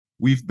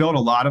we've built a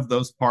lot of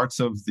those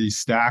parts of the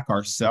stack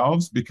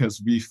ourselves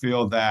because we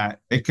feel that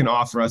it can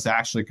offer us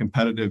actually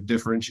competitive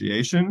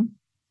differentiation.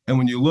 And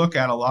when you look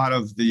at a lot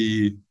of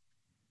the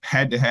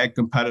head-to-head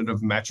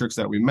competitive metrics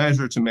that we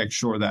measure to make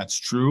sure that's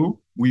true,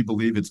 we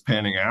believe it's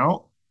panning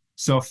out.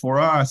 So for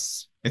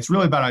us, it's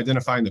really about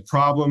identifying the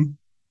problem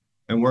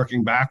and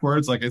working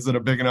backwards. Like, is it a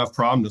big enough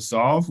problem to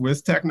solve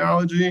with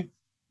technology?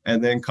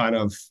 And then kind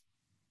of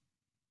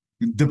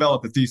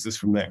develop a thesis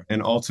from there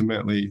and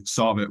ultimately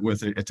solve it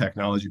with a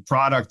technology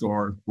product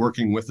or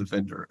working with a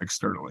vendor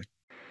externally.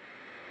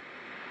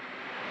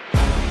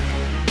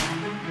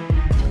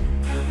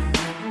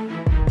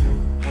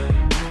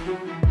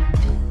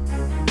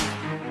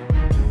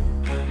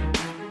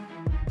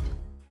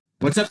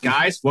 What's up,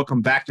 guys?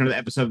 Welcome back to another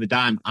episode of The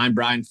Dime. I'm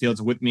Brian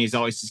Fields. With me, as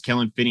always, is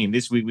Kellen Finney. And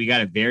this week, we got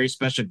a very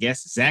special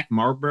guest, Zach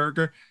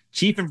Marburger,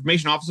 Chief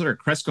Information Officer at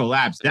Cresco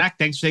Labs. Zach,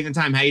 thanks for taking the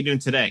time. How are you doing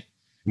today?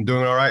 I'm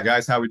doing all right,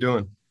 guys. How are we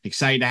doing?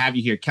 Excited to have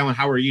you here. Kellen,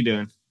 how are you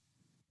doing?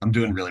 I'm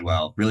doing really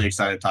well. Really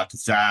excited to talk to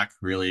Zach.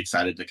 Really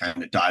excited to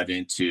kind of dive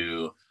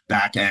into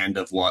back end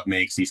of what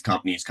makes these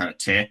companies kind of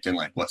tick and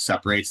like what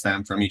separates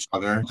them from each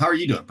other. How are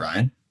you doing,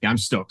 Brian? Yeah, I'm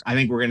stoked. I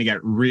think we're going to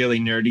get really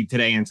nerdy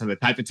today into the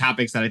type of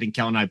topics that I think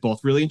Kellen and I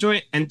both really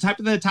enjoy and type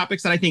of the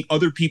topics that I think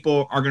other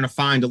people are going to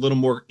find a little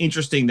more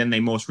interesting than they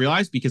most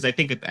realize, because I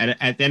think at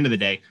the end of the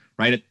day,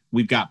 right,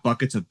 we've got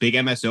buckets of big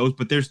MSOs,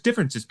 but there's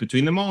differences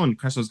between them all. And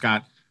Cresco's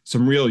got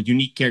some real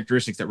unique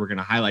characteristics that we're going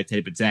to highlight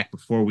today. But Zach,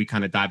 before we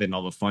kind of dive into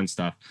all the fun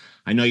stuff,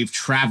 I know you've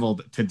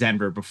traveled to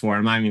Denver before.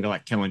 I'm not even going to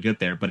let Kellen get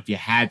there, but if you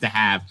had to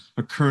have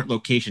a current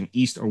location,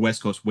 East or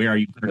West Coast, where are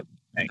you currently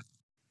today?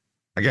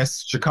 I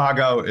guess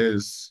Chicago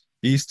is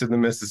east of the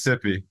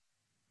Mississippi.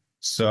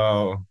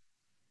 So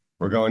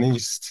we're going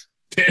east.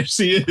 There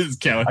she is,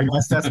 Kellen. I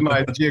guess that's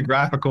my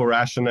geographical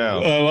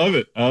rationale. I love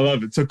it. I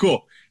love it. So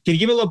cool. Can you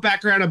give a little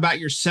background about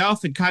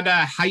yourself and kind of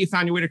how you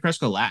found your way to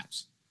Cresco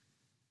Labs?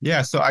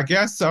 Yeah, so I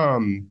guess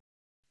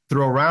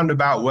through a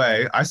roundabout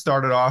way, I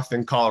started off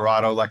in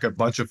Colorado like a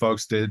bunch of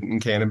folks did in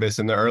cannabis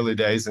in the early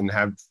days and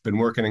have been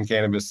working in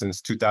cannabis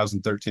since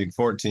 2013,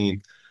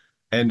 14.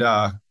 And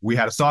we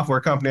had a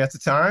software company at the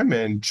time,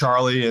 and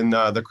Charlie and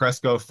the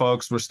Cresco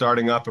folks were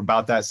starting up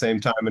about that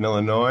same time in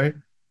Illinois.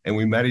 And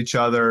we met each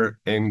other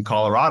in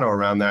Colorado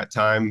around that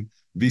time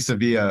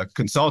vis-a-vis a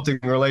consulting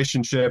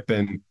relationship.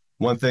 And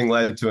one thing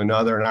led to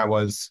another. And I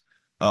was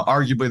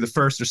arguably the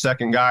first or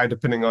second guy,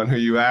 depending on who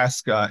you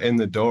ask, in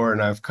the door.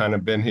 And I've kind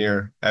of been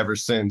here ever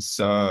since,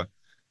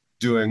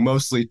 doing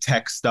mostly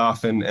tech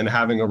stuff and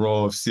having a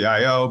role of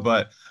CIO.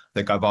 But I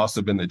think I've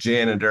also been the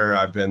janitor.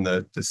 I've been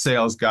the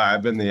sales guy.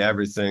 I've been the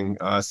everything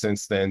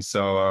since then.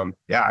 So,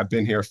 yeah, I've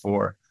been here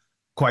for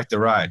quite the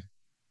ride.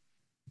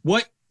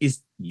 What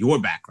is your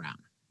background?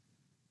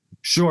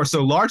 Sure.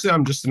 So largely,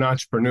 I'm just an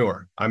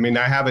entrepreneur. I mean,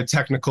 I have a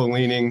technical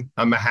leaning.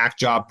 I'm a hack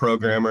job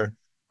programmer.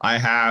 I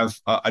have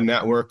a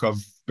network of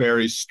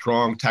very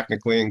strong,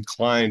 technically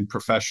inclined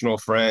professional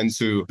friends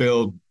who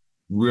build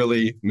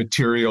really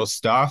material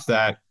stuff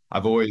that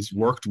I've always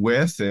worked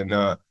with. And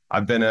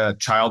I've been a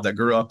child that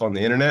grew up on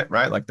the internet,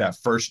 right? Like that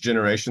first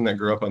generation that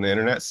grew up on the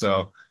internet.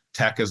 So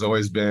tech has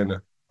always been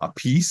a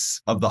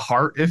piece of the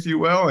heart, if you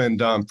will.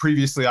 And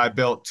previously, I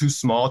built two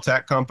small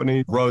tech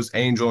companies, rose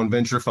angel and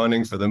venture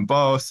funding for them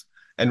both,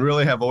 and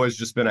really have always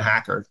just been a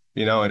hacker,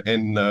 you know,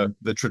 in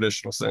the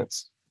traditional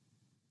sense.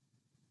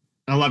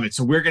 I love it.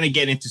 So we're going to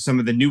get into some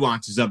of the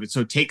nuances of it.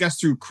 So take us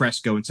through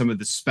Cresco and some of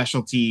the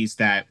specialties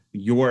that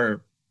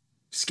your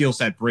skill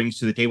set brings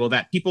to the table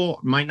that people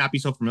might not be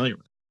so familiar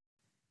with.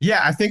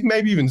 Yeah, I think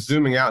maybe even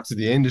zooming out to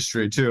the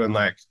industry too. And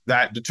like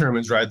that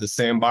determines, right, the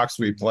sandbox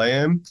we play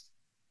in.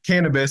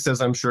 Cannabis, as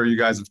I'm sure you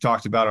guys have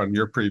talked about on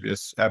your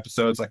previous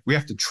episodes, like we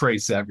have to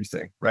trace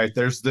everything, right?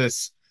 There's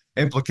this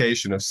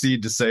implication of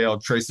seed to sale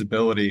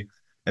traceability,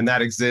 and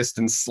that exists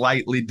in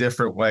slightly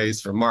different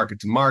ways from market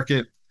to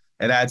market.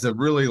 It adds a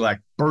really like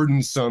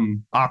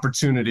burdensome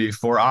opportunity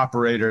for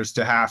operators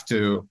to have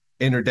to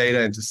enter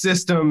data into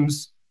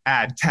systems,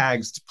 add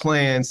tags to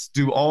plants,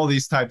 do all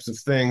these types of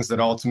things that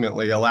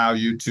ultimately allow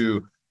you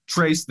to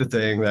trace the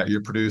thing that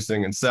you're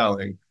producing and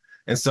selling.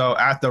 And so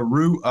at the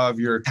root of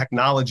your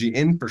technology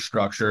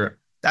infrastructure,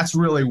 that's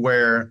really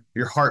where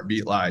your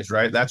heartbeat lies,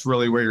 right? That's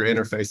really where you're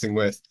interfacing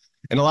with.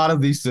 And a lot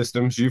of these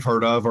systems you've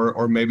heard of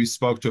or maybe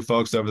spoke to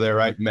folks over there,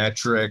 right?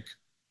 Metric,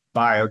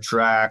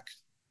 BioTrack,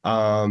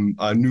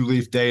 New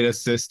Leaf data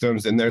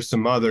systems, and there's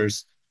some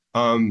others.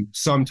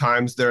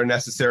 Sometimes they're a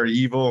necessary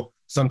evil.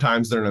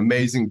 Sometimes they're an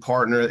amazing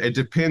partner. It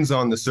depends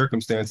on the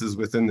circumstances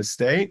within the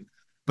state.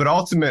 But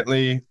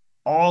ultimately,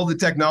 all the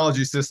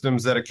technology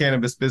systems that a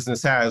cannabis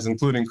business has,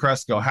 including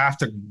Cresco, have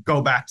to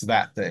go back to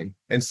that thing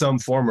in some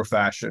form or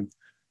fashion,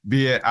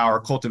 be it our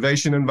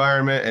cultivation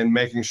environment and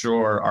making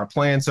sure our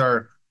plants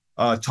are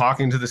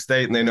talking to the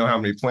state and they know how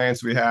many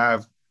plants we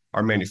have,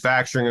 our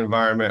manufacturing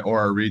environment, or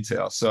our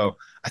retail. So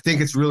I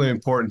think it's really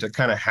important to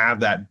kind of have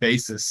that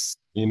basis,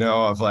 you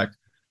know, of like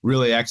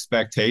really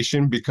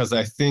expectation, because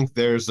I think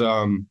there's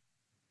a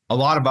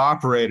lot of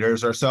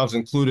operators, ourselves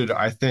included,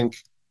 I think,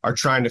 are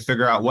trying to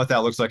figure out what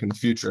that looks like in the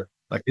future.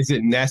 Like, is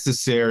it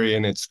necessary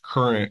in its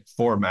current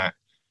format?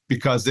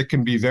 Because it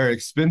can be very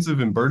expensive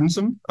and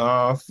burdensome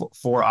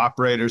for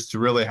operators to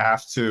really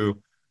have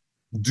to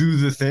do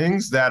the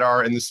things that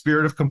are in the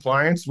spirit of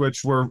compliance,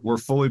 which we're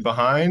fully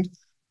behind,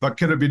 but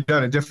could it be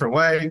done a different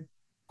way,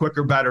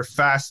 quicker, better,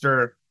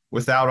 faster,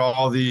 without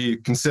all the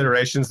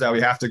considerations that we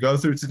have to go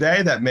through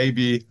today that may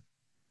be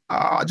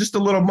just a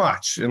little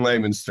much in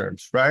layman's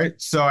terms, right?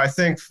 So I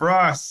think for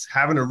us,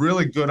 having a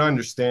really good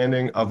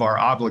understanding of our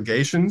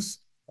obligations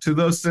to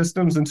those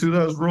systems and to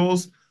those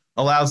rules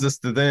allows us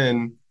to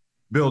then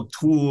build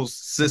tools,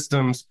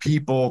 systems,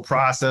 people,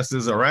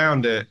 processes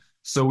around it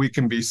so we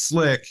can be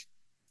slick,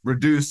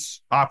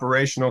 reduce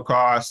operational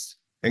costs,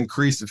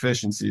 increase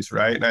efficiencies,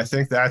 right? And I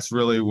think that's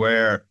really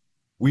where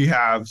we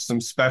have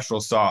some special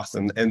sauce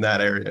in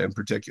that area in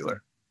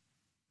particular.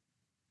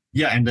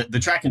 Yeah, and the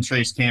track and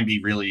trace can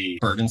be really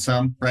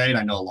burdensome, right?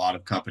 I know a lot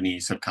of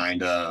companies have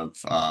kind of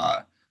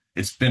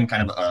it's been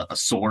kind of a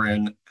sore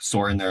in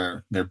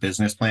their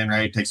business plan,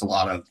 right? It takes a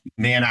lot of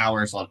man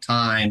hours, a lot of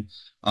time.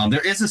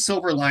 There is a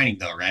silver lining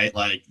though, right?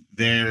 Like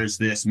there's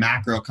this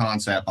macro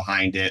concept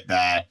behind it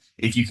that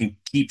if you can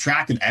keep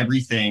track of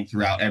everything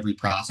throughout every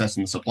process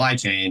in the supply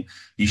chain,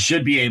 you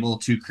should be able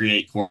to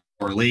create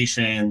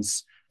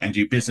correlations and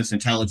do business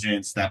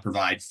intelligence that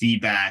provide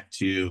feedback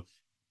to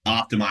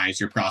optimize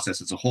your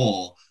process as a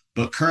whole.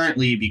 But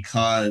currently,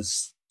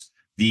 because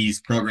these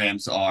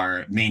programs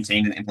are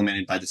maintained and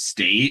implemented by the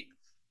state,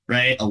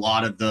 right, a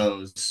lot of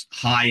those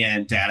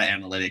high-end data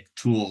analytic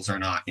tools are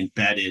not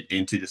embedded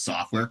into the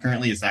software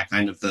currently. Is that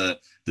kind of the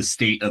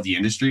state of the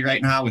industry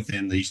right now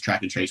within these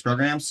track and trace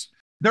programs?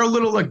 They're a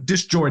little like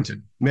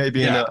disjointed,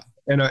 maybe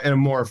in a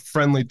more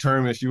friendly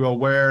term, if you will,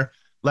 where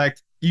like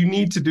you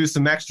need to do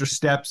some extra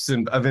steps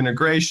of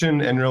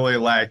integration and really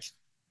like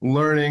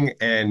learning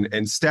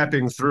and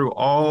stepping through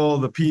all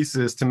the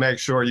pieces to make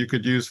sure you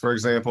could use, for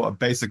example, a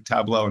basic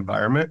Tableau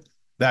environment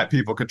that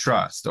people could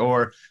trust,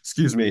 or,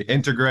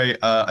 integrate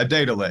a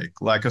data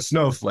lake like a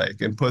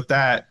Snowflake and put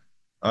that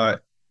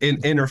in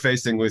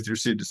interfacing with your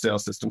seed to sale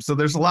system. So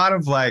there's a lot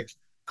of like,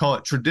 call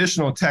it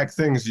traditional tech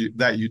things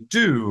that you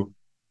do.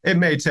 It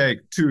may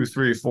take 2,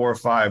 3, 4,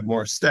 5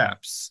 more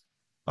steps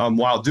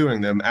while doing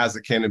them as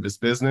a cannabis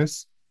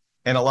business.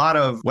 And a lot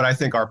of what I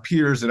think our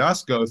peers and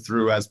us go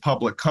through as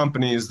public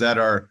companies that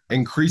are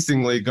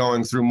increasingly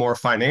going through more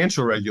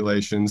financial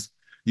regulations,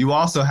 you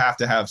also have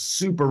to have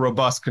super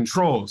robust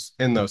controls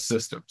in those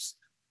systems.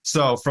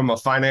 So from a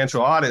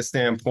financial audit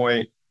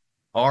standpoint,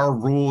 our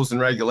rules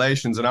and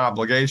regulations and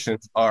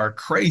obligations are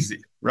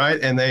crazy, right?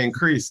 And they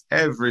increase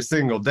every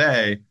single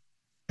day.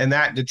 And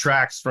that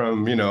detracts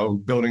from,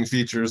 building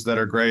features that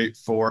are great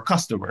for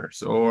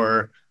customers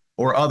or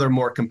other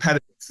more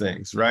competitive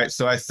things, right?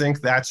 So I think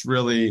that's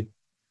really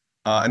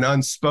an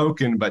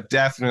unspoken, but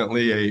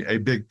definitely a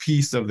big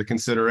piece of the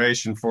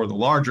consideration for the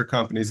larger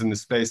companies in the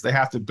space. They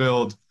have to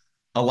build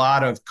a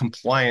lot of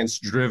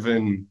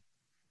compliance-driven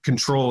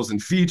controls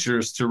and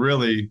features to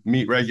really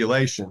meet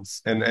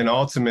regulations. And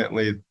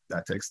ultimately,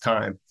 that takes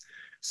time.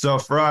 So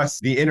for us,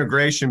 the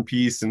integration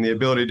piece and the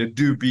ability to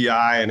do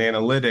BI and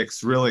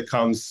analytics really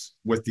comes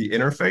with the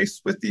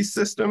interface with these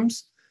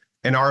systems.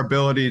 And our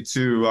ability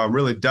to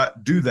really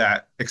do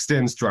that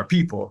extends to our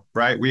people,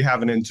 right? We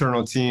have an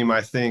internal team,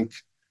 I think,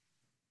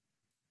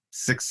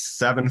 6,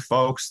 7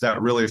 folks that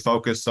really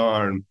focus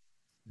on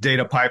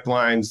data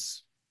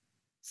pipelines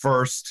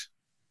first,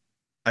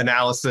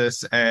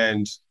 analysis,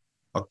 and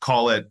I'll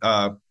call it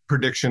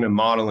prediction and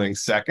modeling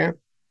second.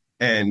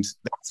 And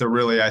that's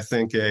I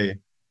think,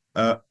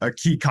 a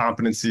key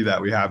competency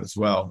that we have as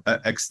well.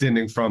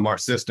 Extending from our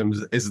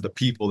systems is the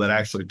people that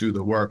actually do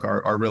the work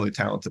are really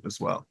talented as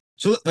well.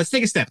 So let's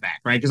take a step back,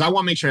 right? Because I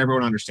want to make sure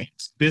everyone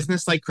understands.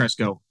 Business like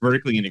Cresco,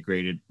 vertically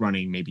integrated,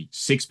 running maybe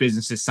 6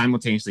 businesses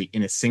simultaneously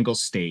in a single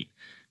state.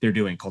 They're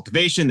doing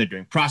cultivation, they're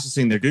doing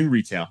processing, they're doing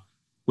retail.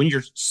 When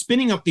you're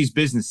spinning up these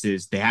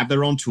businesses, they have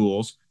their own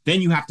tools.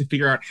 Then you have to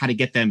figure out how to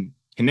get them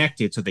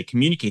connected so they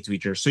communicate to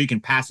each other so you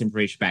can pass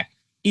information back.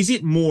 Is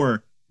it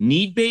more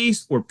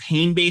need-based or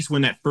pain-based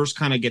when that first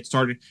kind of gets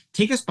started?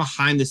 Take us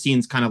behind the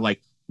scenes, kind of like,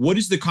 what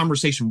is the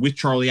conversation with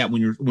Charlie at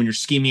when you're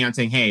scheming out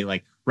saying, hey,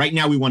 like right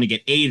now we want to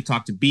get A to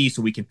talk to B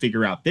so we can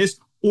figure out this?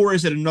 Or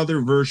is it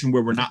another version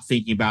where we're not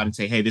thinking about it and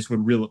say, hey, this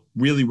would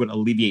really would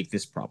alleviate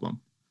this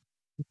problem?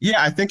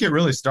 Yeah, I think it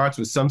really starts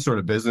with some sort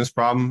of business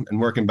problem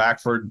and working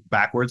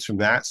backwards from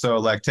that. So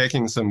like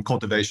taking some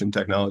cultivation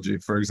technology,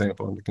 for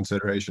example, into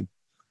consideration.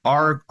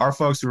 Our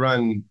folks who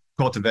run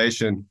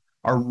cultivation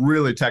are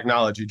really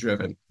technology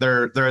driven.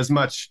 They're as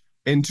much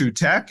into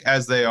tech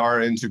as they are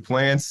into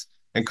plants,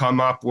 and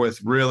come up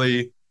with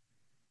really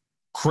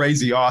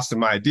crazy,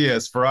 awesome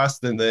ideas for us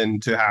then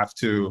to have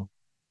to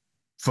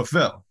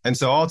fulfill. And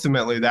so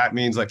ultimately that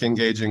means like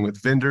engaging with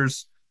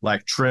vendors.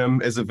 Like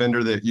Trim is a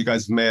vendor that you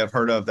guys may have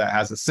heard of that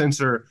has a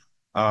sensor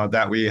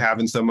that we have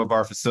in some of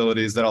our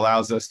facilities that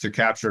allows us to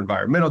capture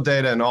environmental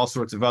data and all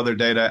sorts of other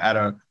data at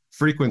a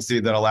frequency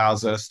that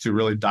allows us to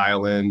really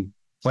dial in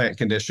plant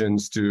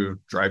conditions to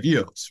drive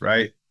yields,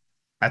 right?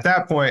 At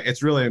that point,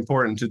 it's really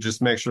important to just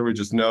make sure we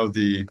just know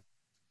the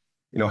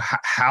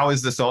how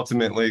is this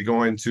ultimately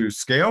going to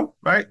scale,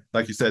 right?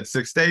 Like you said,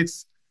 6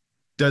 states.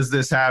 Does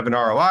this have an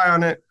ROI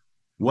on it?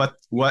 What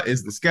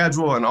is the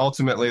schedule? And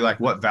ultimately, like,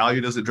 what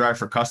value does it drive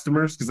for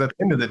customers? Because at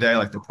the end of the day,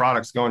 like, the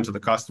product's going to the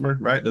customer,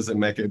 right? Does it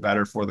make it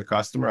better for the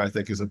customer? I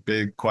think is a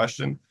big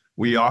question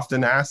we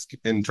often ask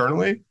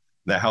internally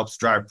that helps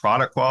drive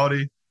product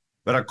quality.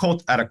 But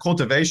at a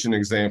cultivation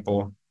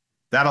example,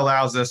 that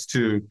allows us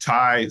to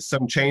tie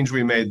some change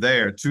we made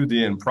there to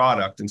the end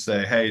product and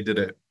say, hey, did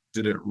it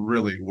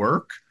really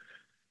work?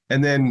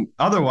 And then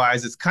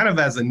otherwise, it's kind of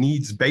as a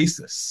needs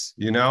basis.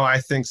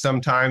 I think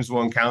sometimes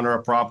we'll encounter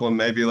a problem,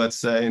 maybe let's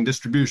say in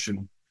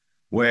distribution,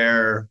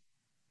 where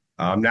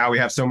now we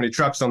have so many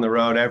trucks on the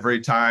road,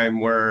 every time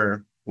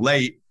we're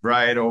late,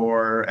 right?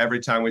 Or every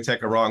time we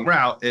take a wrong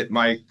route, it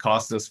might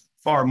cost us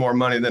far more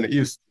money than it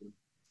used to.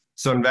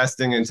 So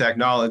investing in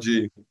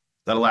technology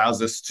that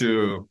allows us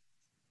to,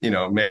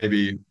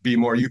 maybe be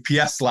more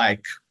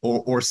UPS-like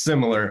or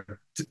similar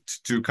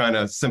to kind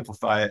of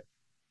simplify it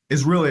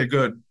is really a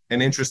good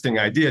and interesting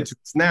idea to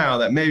us now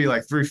that maybe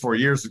like 3-4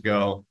 years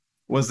ago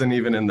wasn't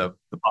even in the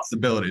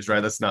possibilities,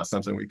 right? That's not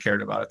something we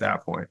cared about at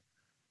that point.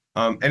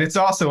 And it's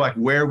also like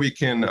where we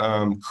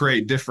can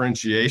create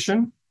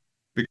differentiation,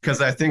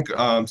 because I think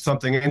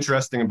something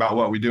interesting about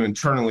what we do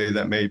internally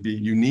that may be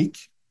unique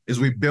is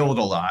we build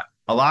a lot.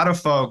 A lot of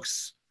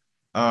folks,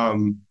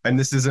 and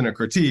this isn't a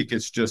critique,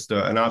 it's just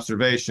an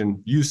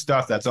observation, use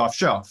stuff that's off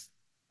shelf.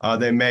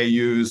 They may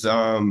use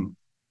a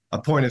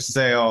point of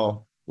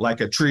sale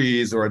like a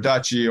Trees or a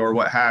Dutchie or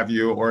what have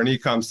you, or an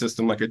e-com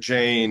system like a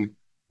Jane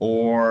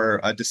or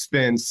a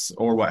Dispense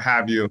or what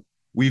have you.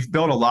 We've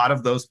built a lot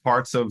of those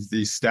parts of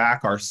the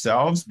stack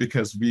ourselves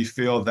because we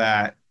feel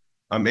that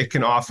it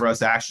can offer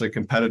us actually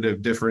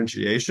competitive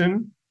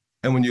differentiation.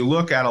 And when you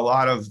look at a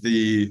lot of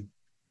the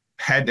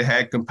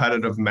head-to-head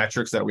competitive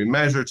metrics that we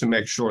measure to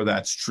make sure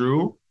that's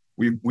true,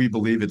 we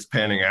believe it's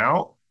panning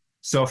out.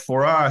 So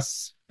for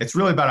us, it's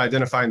really about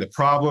identifying the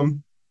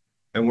problem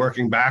and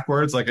working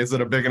backwards. Like, is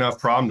it a big enough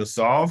problem to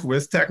solve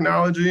with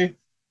technology?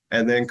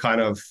 And then kind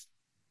of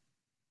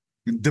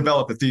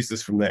develop a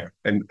thesis from there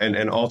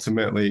and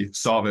ultimately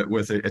solve it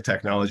with a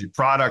technology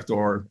product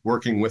or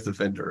working with a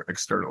vendor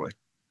externally.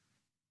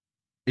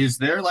 Is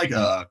there like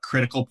a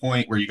critical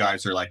point where you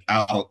guys are like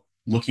out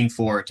looking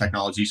for a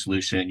technology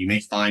solution? You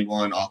may find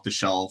one off the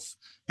shelf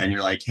and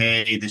you're like,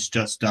 hey, this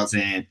just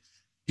doesn't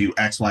do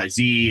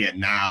XYZ, and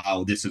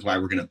now this is why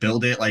we're going to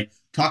build it. Like,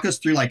 talk us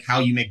through like how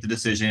you make the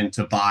decision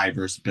to buy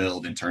versus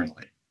build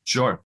internally.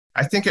 Sure.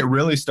 I think it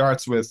really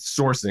starts with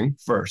sourcing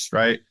first,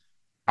 right?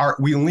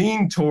 We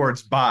lean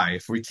towards buy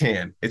if we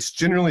can. It's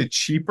generally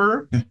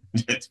cheaper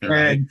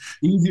and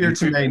easier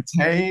to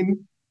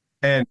maintain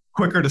and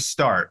quicker to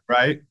start,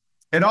 right?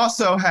 It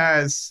also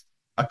has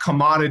a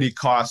commodity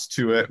cost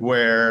to it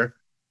where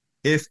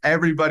if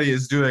everybody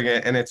is doing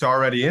it and it's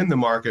already in the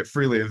market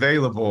freely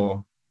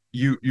available,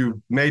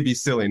 you may be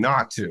silly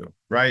not to,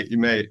 right?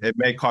 It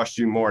may cost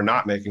you more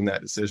not making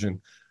that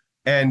decision.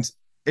 And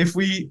if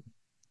we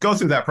go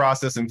through that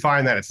process and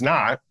find that it's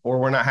not, or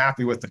we're not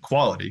happy with the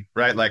quality,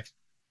 right? Like,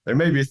 there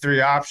may be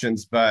 3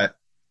 options, but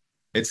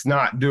it's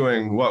not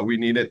doing what we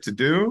need it to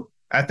do.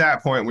 At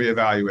that point, we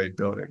evaluate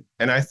building.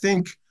 And I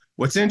think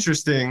what's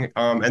interesting,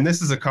 and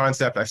this is a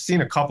concept I've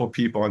seen a couple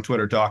people on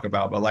Twitter talk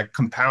about, but like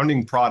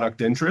compounding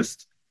product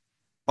interest.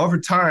 Over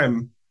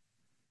time,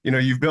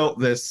 you've built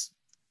this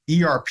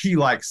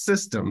ERP-like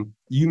system.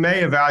 You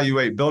may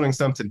evaluate building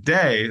some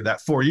today that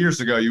 4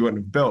 years ago you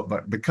wouldn't have built,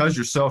 but because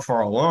you're so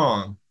far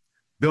along,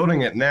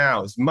 building it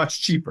now is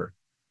much cheaper,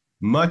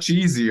 much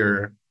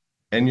easier,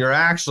 and you're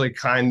actually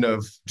kind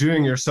of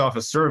doing yourself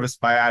a service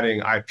by adding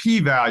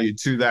IP value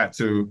to that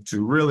to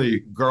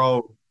really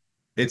grow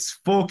its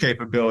full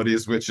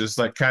capabilities, which is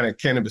like kind of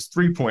Cannabis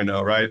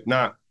 3.0, right?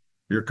 Not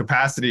your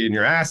capacity and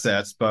your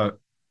assets, but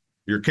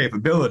your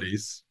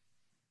capabilities.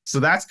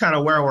 So that's kind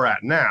of where we're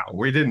at now.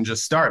 We didn't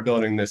just start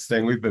building this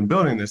thing. We've been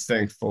building this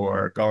thing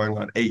for going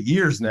on 8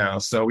 years now.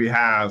 So we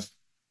have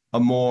a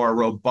more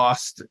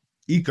robust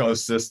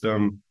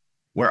ecosystem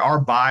where our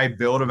buy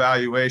build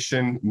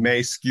evaluation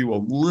may skew a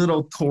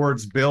little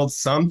towards build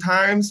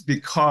sometimes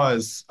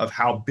because of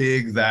how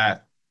big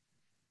that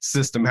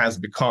system has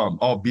become,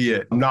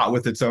 albeit not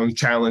with its own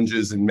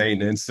challenges and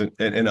maintenance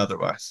and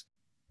otherwise.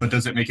 But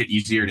does it make it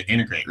easier to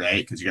integrate,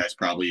 right? Because you guys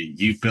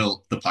you've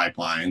built the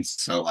pipelines.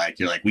 So like,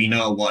 you're like, we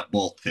know what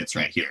bolt fits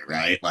right here,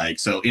 right? Like,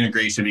 so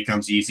integration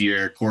becomes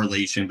easier,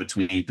 correlation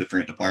between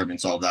different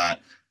departments, all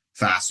that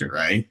faster,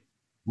 right?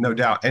 No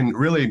doubt. And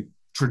really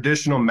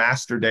traditional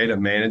master data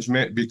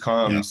management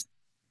becomes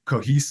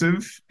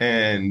cohesive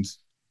and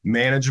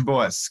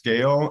manageable at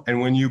scale. And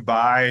when you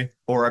buy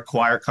or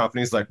acquire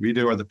companies like we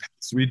do, or the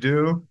pace we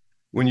do,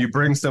 when you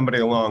bring somebody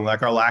along,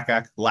 like our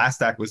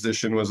last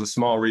acquisition was a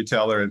small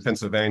retailer in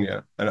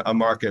Pennsylvania, a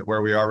market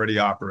where we already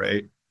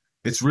operate,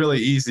 it's really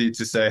easy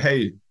to say,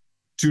 hey,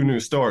 2 new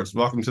stores,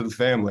 welcome to the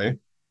family.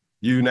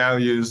 You now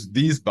use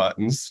these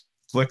buttons,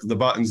 click the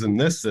buttons in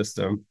this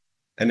system,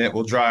 and it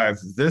will drive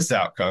this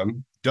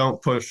outcome.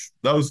 Don't push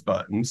those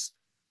buttons.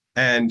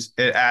 And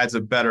it adds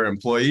a better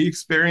employee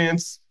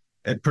experience.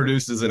 It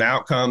produces an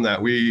outcome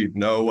that we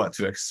know what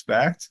to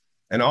expect.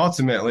 And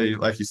ultimately,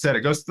 like you said,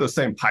 it goes through the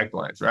same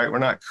pipelines, right? We're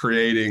not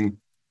creating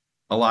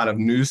a lot of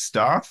new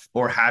stuff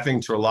or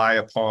having to rely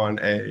upon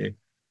a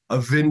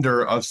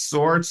vendor of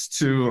sorts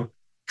to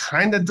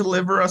kind of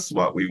deliver us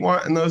what we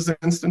want in those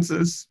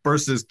instances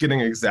versus getting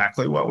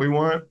exactly what we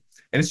want.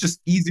 And it's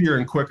just easier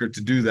and quicker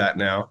to do that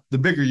now. The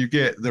bigger you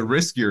get, the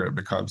riskier it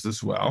becomes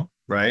as well,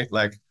 right?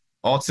 Like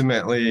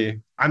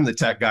ultimately, I'm the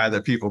tech guy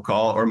that people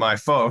call, or my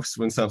folks,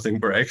 when something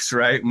breaks,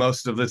 right?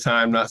 Most of the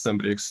time, not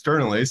somebody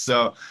externally.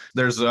 So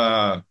there's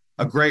a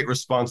great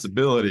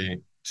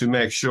responsibility to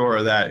make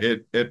sure that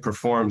it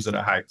performs at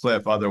a high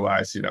clip.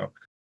 Otherwise,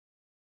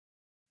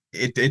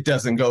 it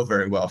doesn't go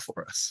very well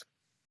for us.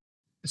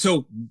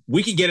 So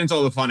we can get into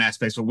all the fun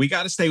aspects, but we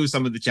got to stay with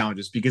some of the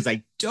challenges because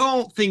I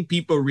don't think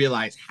people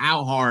realize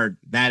how hard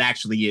that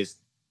actually is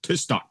to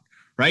start,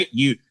 right?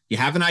 You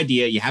have an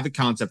idea, you have a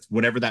concept,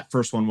 whatever that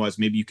first one was,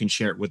 maybe you can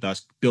share it with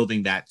us,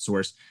 building that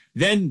source.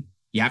 Then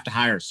you have to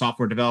hire a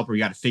software developer.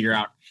 You got to figure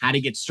out how to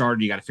get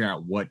started. You got to figure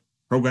out what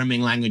programming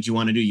language you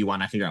want to do. You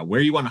want to figure out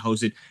where you want to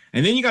host it.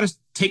 And then you got to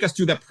take us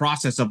through that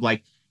process of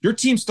like, your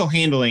team's still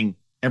handling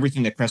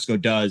everything that Cresco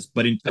does,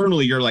 but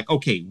internally you're like,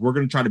 okay, we're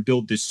going to try to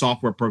build this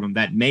software program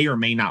that may or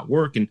may not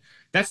work. And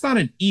that's not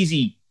an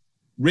easy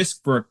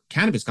risk for a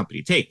cannabis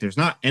company to take. There's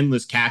not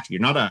endless cash.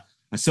 You're not a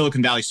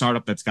Silicon Valley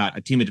startup that's got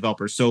a team of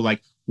developers. So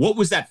like, what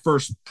was that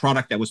first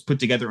product that was put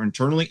together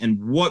internally?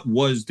 And what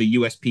was the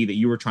USP that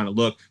you were trying to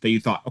look that you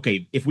thought,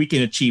 okay, if we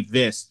can achieve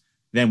this,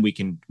 then we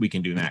can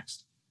do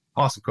next?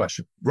 Awesome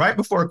question. Right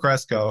before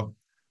Cresco,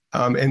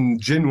 in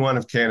Gen 1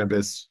 of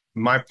Cannabis,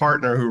 my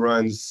partner who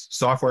runs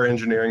software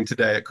engineering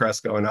today at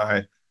Cresco and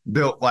I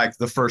built like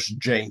the first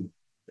Jane,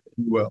 if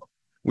you will.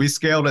 We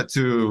scaled it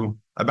to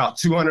about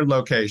 200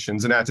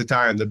 locations. And at the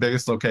time, the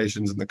biggest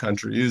locations in the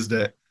country used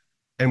it.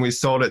 And we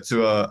sold it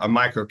to a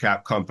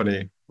microcap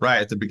company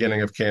right at the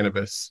beginning of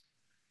Cannabis.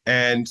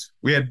 And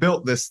we had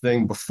built this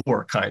thing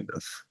before, kind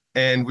of.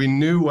 And we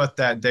knew what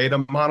that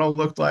data model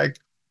looked like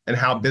and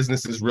how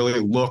businesses really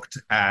looked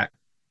at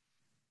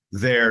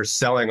their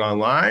selling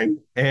online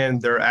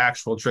and their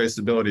actual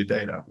traceability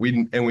data.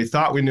 We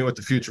thought we knew what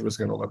the future was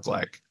going to look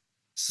like.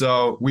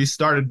 So we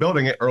started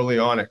building it early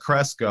on at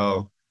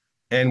Cresco,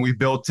 and we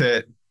built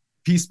it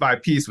piece by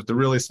piece with a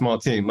really small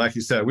team. Like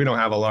you said, we don't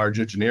have a large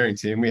engineering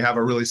team. We have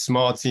a really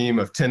small team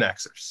of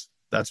 10Xers.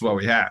 That's what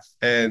we have.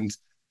 And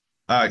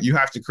you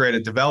have to create a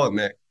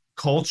development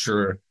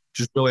culture,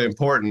 which is really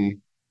important,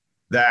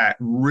 that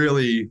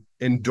really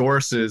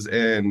endorses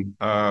and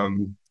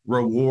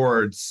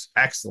rewards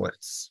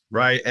excellence,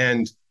 right?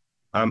 And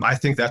I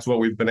think that's what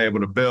we've been able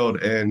to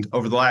build. And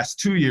over the last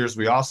 2 years,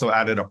 we also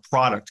added a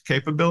product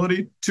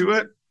capability to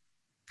it,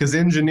 because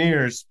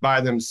engineers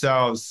by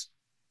themselves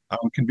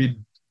can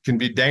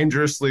be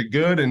dangerously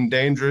good and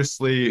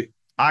dangerously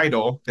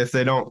idle if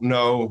they don't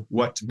know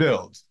what to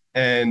build.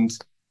 And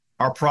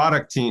our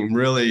product team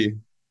really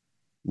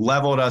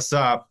leveled us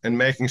up and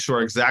making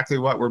sure exactly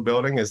what we're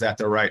building is at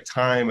the right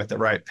time, at the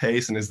right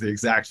pace, and is the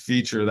exact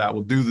feature that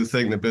will do the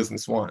thing the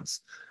business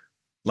wants,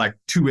 like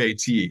to a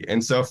T.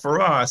 And so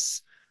for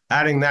us,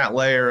 adding that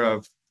layer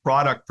of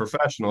product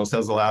professionals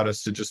has allowed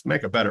us to just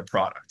make a better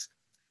product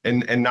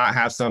and not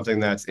have something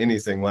that's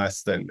anything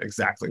less than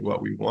exactly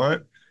what we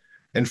want.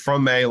 And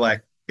from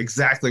like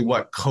exactly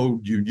what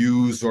code you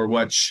use or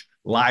which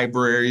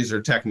libraries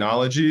or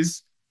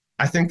technologies,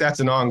 I think that's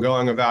an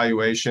ongoing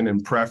evaluation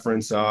and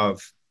preference of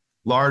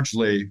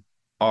largely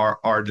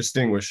our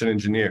distinguished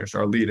engineers,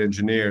 our lead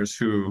engineers,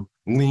 who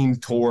lean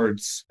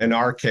towards, in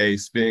our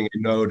case, being a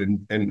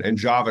Node and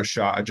Java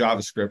shop, a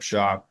JavaScript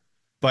shop.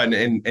 But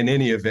in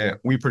any event,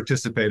 we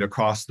participate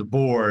across the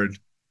board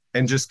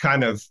and just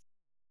kind of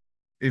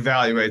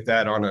evaluate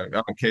that on a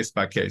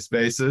case-by-case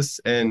basis.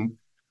 And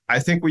I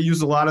think we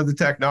use a lot of the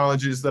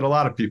technologies that a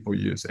lot of people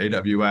use,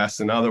 AWS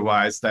and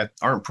otherwise, that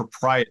aren't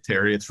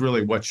proprietary. It's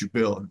really what you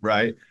build,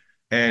 right?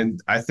 And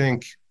I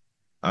think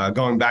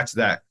going back to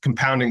that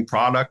compounding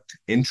product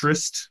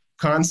interest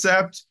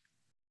concept,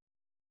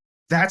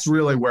 that's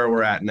really where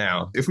we're at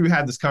now. If we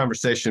had this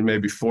conversation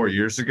maybe 4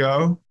 years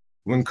ago,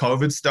 when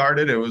COVID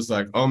started, it was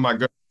like, oh my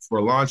goodness,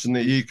 we're launching the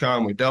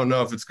e-com. We don't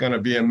know if it's going to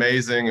be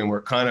amazing. And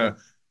we're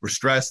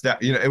stressed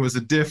out. It was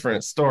a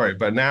different story.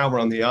 But now we're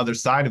on the other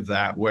side of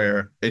that,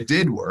 where it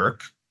did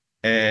work.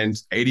 And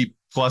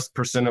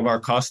 80+% of our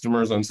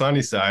customers on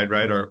Sunnyside,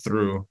 right, are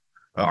through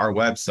our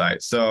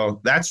website.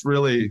 So that's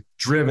really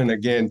driven,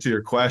 again, to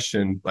your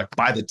question, like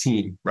by the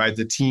team, right?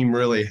 The team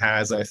really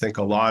has, I think,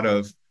 a lot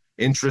of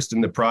interest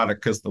in the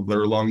product because of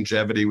their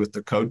longevity with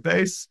the code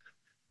base.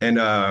 And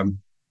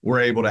we're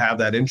able to have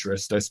that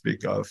interest I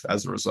speak of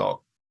as a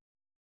result.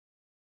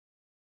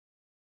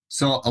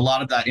 So a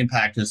lot of that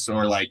impact is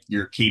sort of like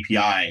your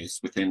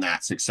KPIs within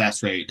that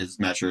success rate is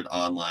measured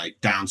on like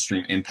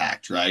downstream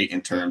impact, right?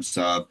 In terms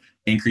of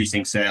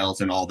increasing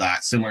sales and all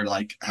that, similar to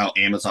like how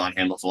Amazon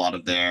handles a lot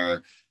of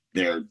their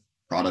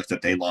products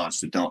that they launch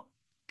that don't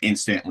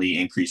instantly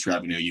increase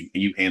revenue.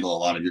 You handle a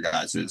lot of your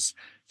guys'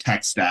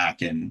 tech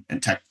stack and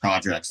tech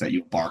projects that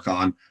you embark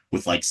on.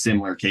 with like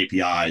similar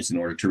KPIs in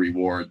order to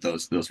reward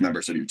those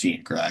members of your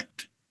team,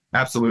 correct?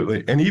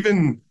 Absolutely. And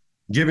even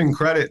giving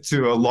credit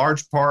to a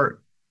large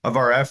part of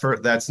our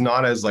effort that's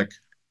not as like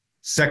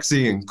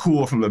sexy and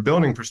cool from a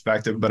building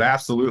perspective, but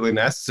absolutely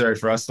necessary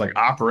for us to like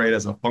operate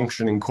as a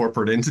functioning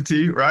corporate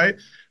entity, right?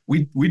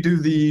 We do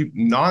the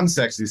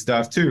non-sexy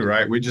stuff too,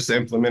 right? We just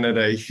implemented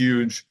a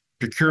huge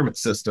procurement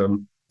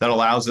system that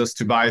allows us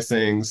to buy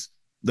things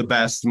the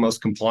best,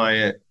 most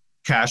compliant,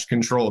 cash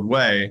controlled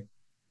way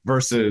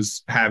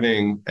versus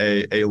having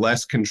a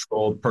less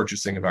controlled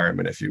purchasing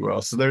environment, if you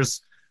will. So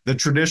there's the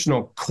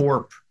traditional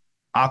corp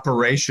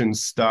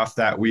operations stuff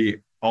that we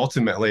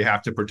ultimately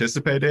have to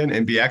participate in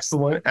and be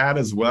excellent at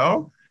as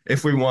well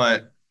if we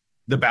want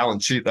the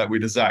balance sheet that we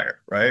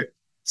desire, right?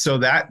 So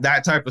that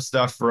type of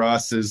stuff for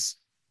us is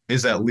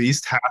at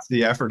least half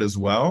the effort as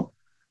well.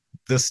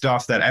 The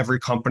stuff that every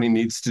company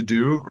needs to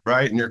do,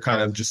 right? And you're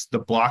kind of just the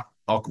block,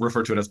 I'll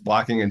refer to it as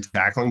blocking and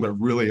tackling, but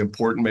really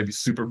important, maybe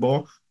Super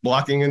Bowl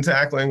blocking and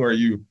tackling where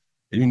you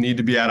need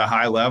to be at a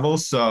high level.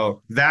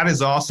 So that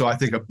is also, I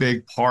think, a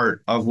big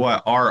part of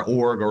what our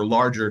org or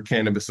larger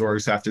cannabis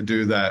orgs have to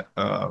do that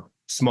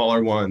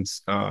smaller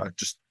ones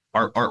just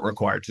aren't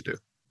required to do.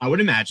 I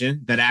would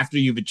imagine that after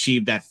you've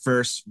achieved that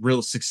first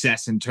real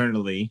success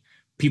internally,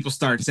 people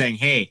start saying,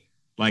 hey,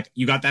 like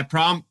you got that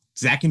problem?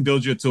 Zach can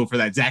build you a tool for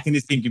that. Zach and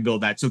his team can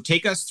build that. So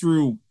take us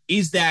through,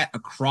 is that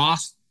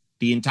across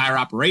the entire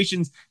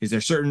operations? Is there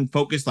certain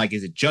focus? Like,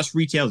 is it just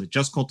retail? Is it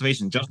just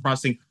cultivation, just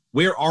processing?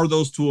 Where are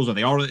those tools? Are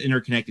they all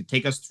interconnected?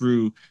 Take us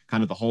through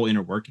kind of the whole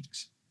inner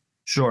workings.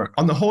 Sure.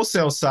 On the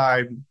wholesale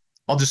side,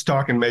 I'll just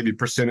talk in maybe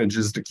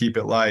percentages to keep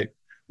it light.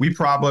 We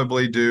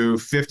probably do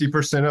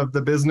 50% of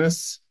the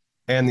business,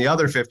 and the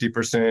other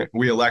 50%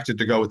 we elected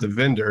to go with the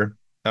vendor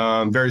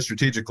very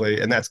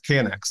strategically, and that's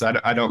Cannex.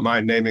 I don't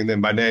mind naming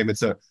them by name.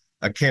 It's a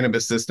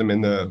cannabis system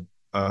in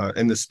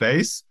the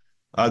space.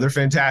 They're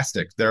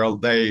fantastic. They're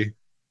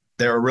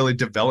a really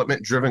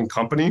development-driven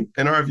company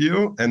in our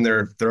view, and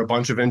they're a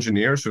bunch of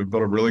engineers who have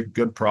built a really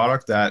good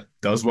product that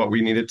does what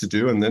we need it to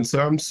do and then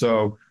some.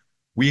 So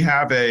we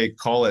have a,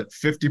 call it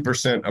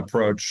 50%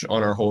 approach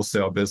on our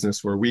wholesale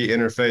business where we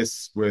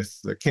interface with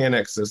the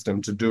Cannex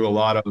system to do a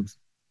lot of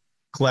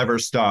clever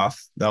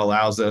stuff that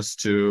allows us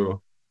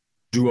to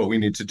do what we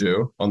need to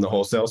do on the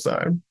wholesale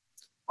side.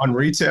 On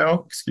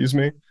retail,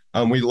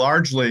 we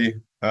largely,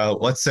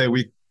 let's say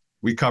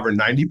we cover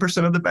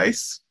 90% of the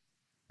base,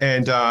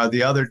 and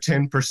the other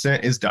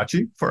 10% is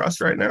Dutchy for us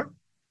right now.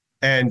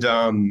 And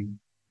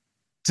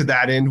to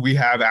that end, we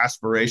have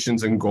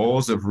aspirations and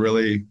goals of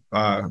really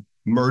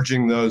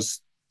merging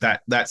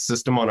that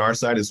system on our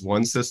side is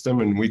one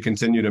system, and we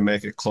continue to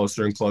make it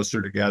closer and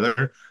closer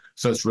together.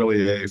 So it's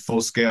really a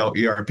full-scale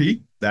ERP.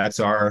 That's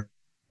our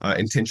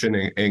intention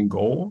and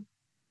goal.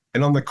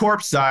 And on the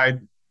corp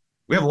side,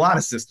 we have a lot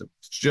of systems,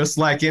 just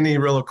like any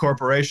real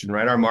corporation,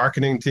 right? Our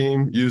marketing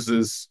team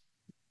uses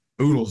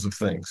oodles of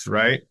things,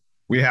 right?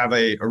 We have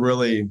a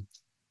really,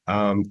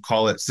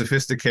 call it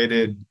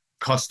sophisticated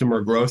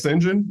customer growth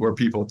engine where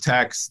people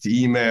text,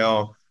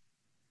 email,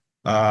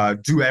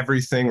 do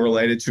everything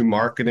related to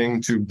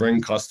marketing to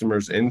bring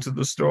customers into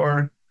the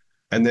store.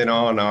 And then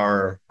on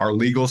our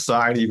legal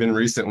side, even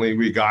recently,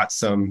 we got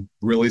some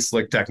really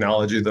slick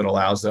technology that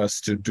allows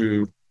us to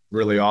do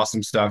really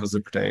awesome stuff as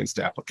it pertains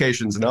to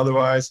applications and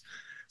otherwise.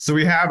 So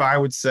we have, I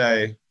would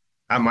say,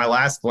 at my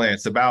last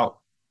glance, about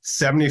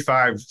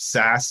 75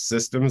 SaaS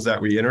systems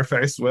that we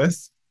interface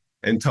with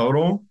in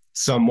total,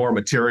 some more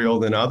material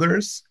than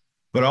others.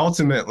 But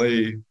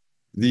ultimately,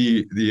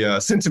 the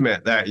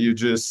sentiment that you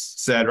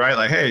just said, right?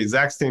 Like, hey,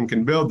 Zach's team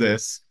can build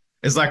this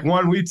is like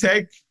one we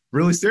take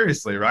really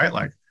seriously, right?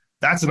 Like,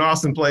 that's an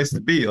awesome place to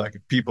be. Like,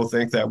 if people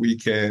think that we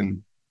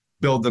can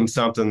build them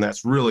something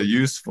that's really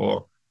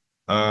useful,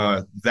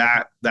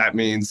 that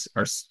means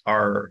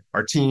our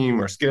team,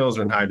 our skills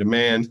are in high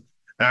demand.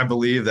 And I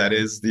believe that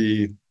is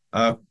the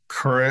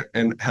current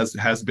and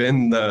has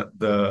been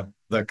the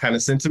kind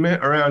of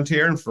sentiment around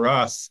here. And for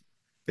us,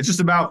 it's just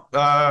about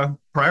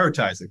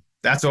prioritizing.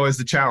 That's always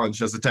the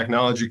challenge as a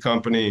technology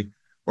company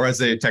or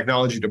as a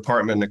technology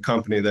department in a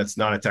company that's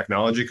not a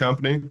technology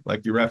company,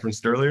 like you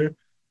referenced earlier.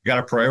 You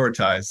got to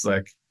prioritize.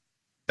 Like,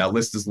 that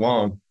list is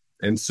long.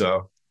 And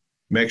so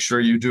make sure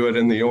you do it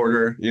in the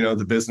order,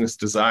 the business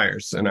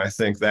desires. And I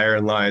think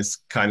therein lies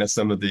kind of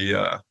some of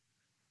the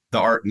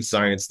art and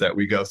science that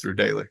we go through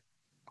daily.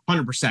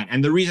 100%.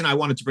 And the reason I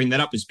wanted to bring that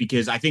up is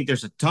because I think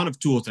there's a ton of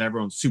tools that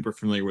everyone's super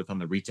familiar with on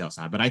the retail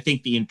side. But I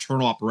think the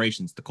internal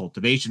operations, the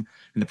cultivation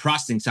and the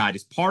processing side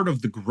is part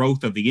of the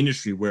growth of the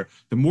industry, where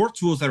the more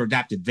tools that are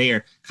adapted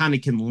there kind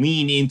of can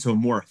lean into a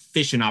more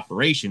efficient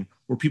operation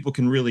where people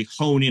can really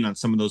hone in on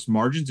some of those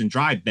margins and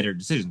drive better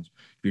decisions.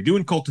 If you're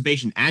doing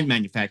cultivation and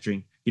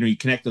manufacturing, you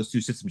connect those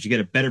two systems, you get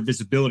a better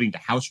visibility into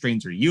how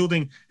strains are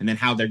yielding and then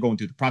how they're going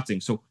through the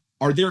processing. So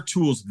are there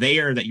tools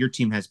there that your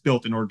team has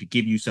built in order to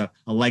give you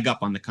a leg up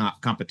on the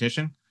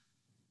competition?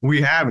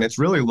 We have, and it's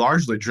really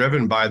largely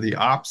driven by the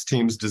ops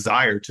team's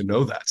desire to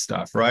know that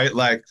stuff, right?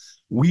 Like,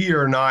 we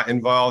are not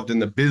involved in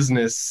the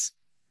business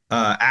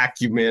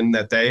acumen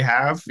that they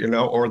have,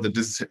 or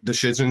the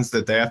decisions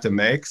that they have to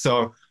make.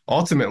 So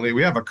ultimately,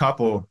 we have a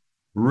couple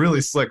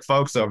really slick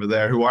folks over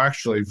there who are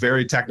actually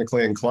very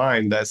technically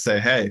inclined that say,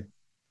 hey,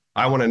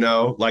 I want to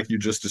know, like you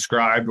just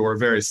described, or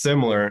very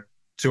similar,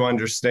 to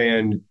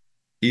understand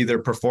either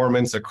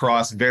performance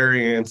across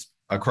variants,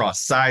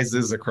 across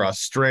sizes, across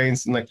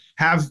strains, and like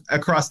have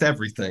across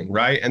everything,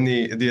 right? And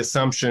the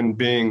assumption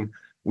being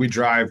we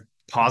drive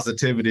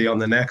positivity on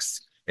the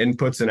next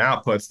inputs and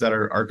outputs that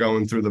are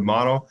going through the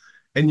model.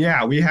 And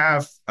yeah, we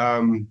have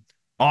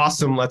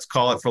awesome, let's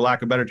call it for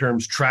lack of better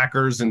terms,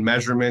 trackers and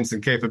measurements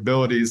and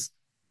capabilities,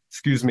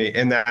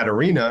 in that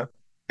arena.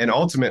 And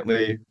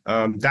ultimately,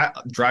 that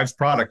drives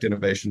product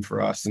innovation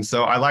for us. And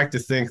so I like to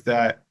think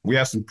that we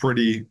have some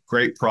pretty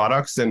great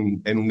products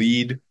and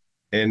lead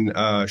in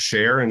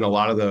share in a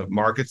lot of the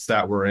markets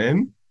that we're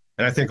in.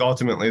 And I think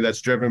ultimately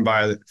that's driven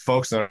by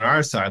folks on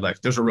our side.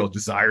 Like there's a real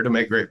desire to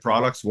make great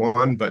products,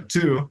 one, but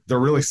two, they're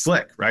really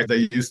slick, right?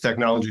 They use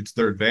technology to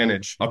their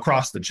advantage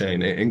across the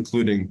chain,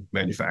 including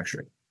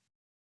manufacturing.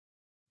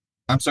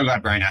 I'm so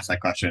glad Brian asked that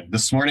question.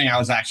 This morning, I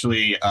was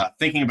actually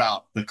thinking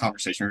about the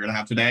conversation we're going to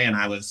have today, and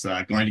I was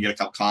going to get a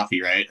cup of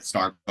coffee, right, at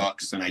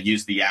Starbucks, and I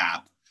used the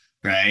app,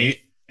 right?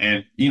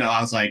 And,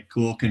 I was like,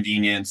 cool,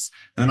 convenience.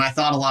 And then I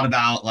thought a lot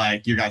about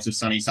like your guys'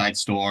 Sunnyside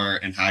store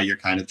and how you're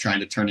kind of trying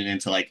to turn it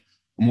into like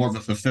more of a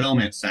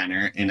fulfillment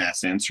center in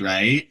essence,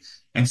 right?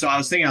 And so I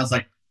was thinking, I was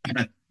like,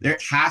 there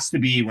has to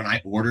be, when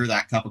I order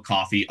that cup of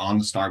coffee on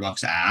the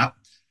Starbucks app,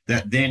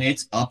 that then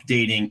it's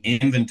updating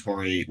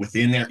inventory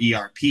within their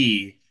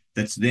ERP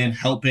that's then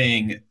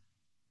helping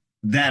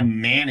them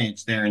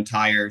manage their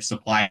entire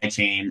supply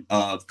chain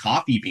of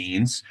coffee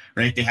beans,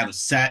 right? They have a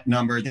set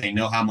number. They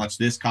know how much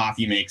this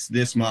coffee makes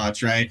this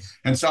much, right?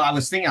 And so I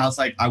was thinking, I was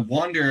like, I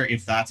wonder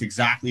if that's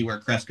exactly where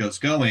Cresco's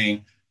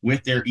going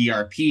with their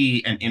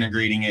ERP and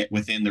integrating it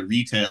within the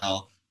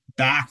retail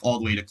back all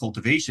the way to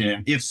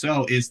cultivation. If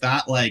so, is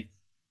there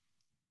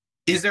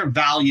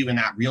value in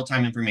that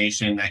real-time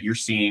information that you're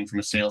seeing from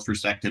a sales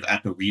perspective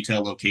at the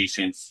retail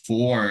location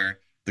for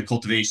the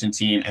cultivation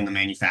team and the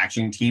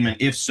manufacturing team? And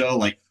if so,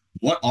 like,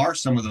 what are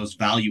some of those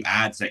value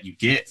adds that you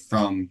get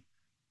from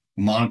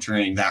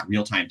monitoring that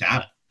real-time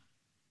data?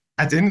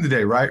 At the end of the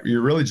day, right,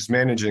 you're really just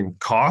managing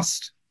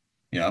cost,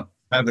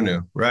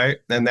 revenue, right?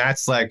 And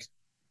that's like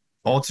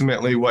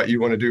ultimately what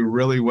you want to do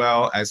really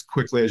well as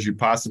quickly as you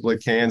possibly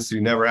can, so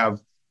you never have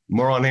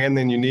more on hand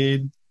than you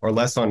need or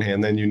less on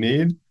hand than you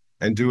need,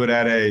 and do it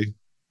at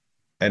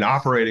an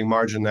operating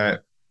margin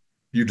that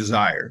you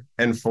desire.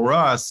 And for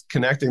us,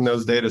 connecting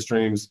those data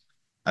streams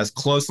as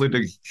closely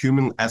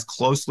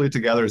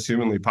together as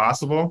humanly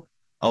possible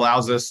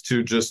allows us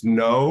to just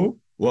know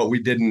what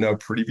we didn't know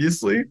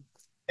previously.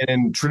 And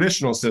in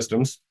traditional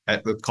systems,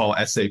 call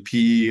SAP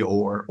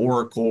or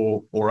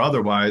Oracle or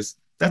otherwise,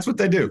 that's what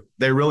they do.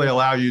 They really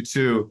allow you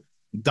to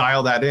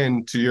dial that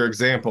in to your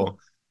example.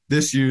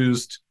 This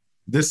used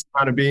this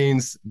amount of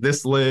beans,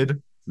 this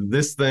lid,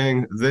 this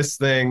thing,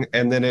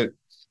 and then it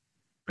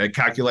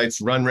calculates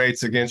run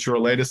rates against your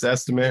latest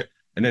estimate,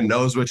 and it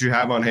knows what you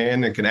have on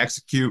hand and can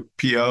execute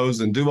POs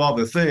and do all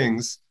the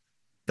things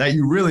that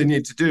you really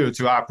need to do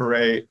to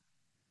operate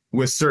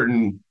with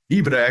certain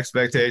EBITDA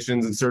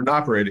expectations and certain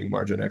operating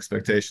margin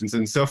expectations.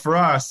 And so for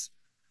us,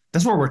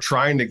 that's where we're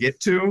trying to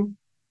get to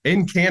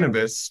in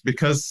cannabis,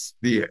 because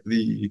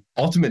the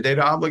ultimate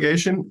data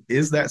obligation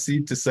is that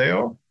seed to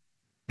sale.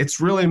 It's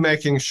really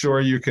making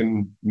sure you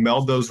can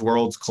meld those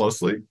worlds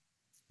closely.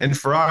 And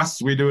for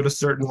us, we do it a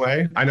certain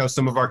way. I know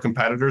some of our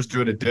competitors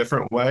do it a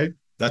different way.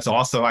 That's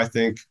also, I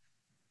think,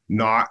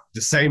 not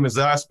the same as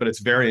us, but it's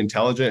very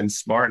intelligent and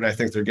smart. And I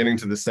think they're getting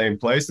to the same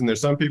place. And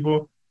there's some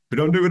people who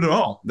don't do it at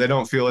all. They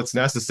don't feel it's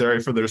necessary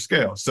for their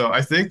scale. So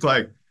I think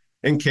like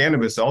in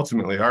cannabis,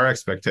 ultimately, our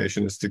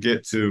expectation is to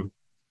get to,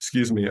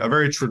 a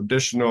very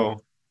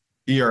traditional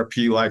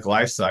ERP-like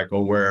life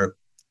cycle where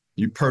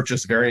you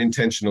purchase very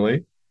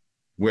intentionally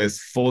with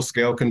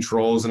full-scale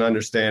controls and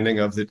understanding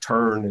of the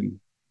turn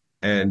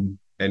and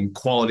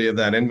quality of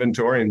that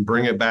inventory, and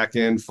bring it back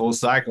in full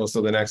cycle.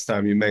 So the next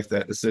time you make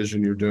that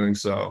decision, you're doing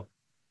so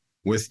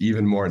with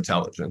even more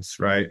intelligence,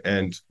 right?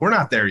 And we're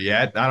not there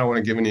yet. I don't want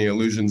to give any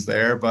illusions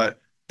there,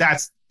 but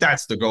that's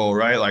the goal,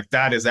 right? Like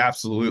that is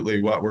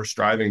absolutely what we're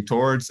striving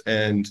towards.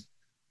 And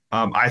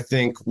I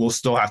think we'll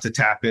still have to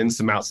tap in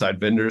some outside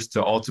vendors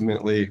to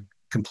ultimately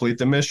complete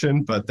the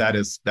mission, but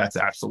that's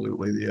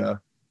absolutely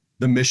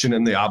the mission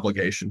and the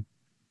obligation.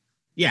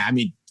 Yeah, I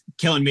mean,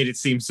 Kellen made it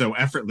seem so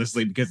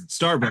effortlessly because it's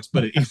Starbucks,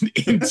 but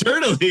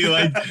internally,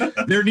 like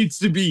there needs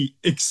to be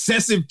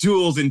excessive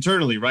tools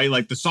internally, right?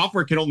 Like the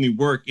software can only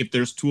work if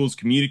there's tools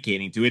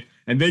communicating to it,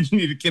 and then you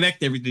need to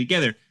connect everything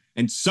together.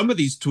 And some of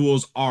these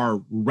tools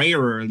are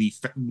rarely,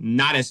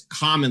 not as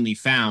commonly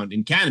found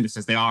in cannabis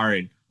as they are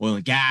in oil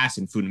and gas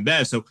and food and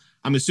bev. So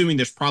I'm assuming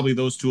there's probably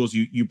those tools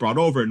you brought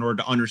over in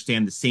order to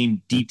understand the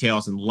same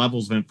details and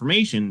levels of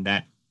information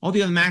that all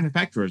the other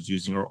manufacturers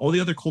using or all the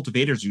other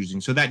cultivators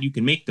using, so that you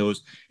can make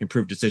those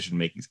improved decision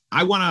makings.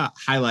 I want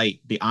to highlight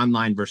the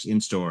online versus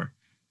in-store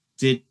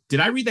Did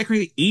I read that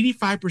correctly?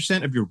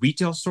 85% of your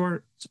retail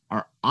stores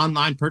are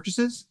online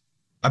purchases?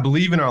 I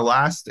believe in our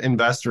last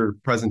investor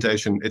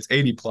presentation, it's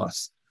 80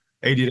 plus,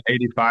 80 to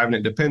 85, and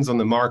it depends on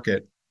the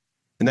market.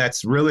 And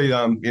that's really,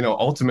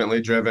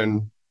 ultimately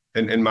driven,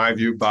 in my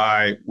view,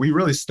 by, we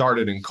really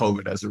started in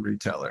COVID as a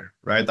retailer,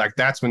 right? Like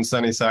that's when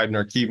Sunnyside and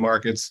our key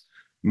markets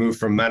moved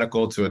from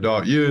medical to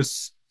adult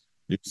use.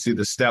 You see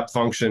the step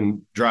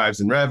function drives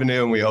in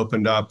revenue, and we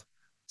opened up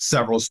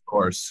several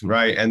stores,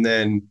 right? And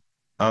then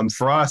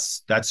for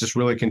us, that's just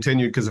really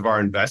continued because of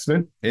our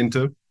investment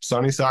into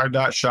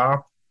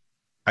Sunnyside.shop.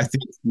 I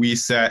think we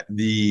set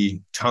the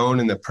tone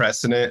and the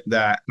precedent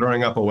that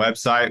throwing up a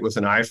website with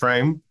an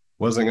iframe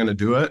wasn't going to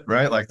do it,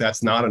 right? Like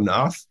that's not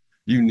enough.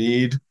 You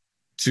need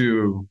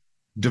to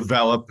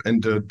develop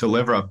and to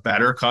deliver a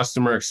better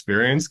customer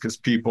experience because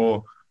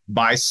people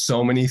buy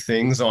so many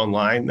things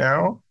online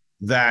now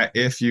that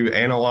if you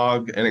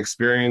analog an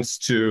experience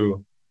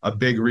to a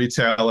big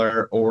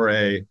retailer or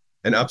an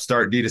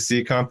upstart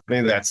D2C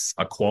company, that's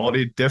a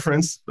quality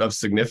difference of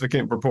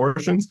significant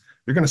proportions,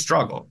 you're going to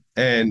struggle.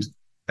 And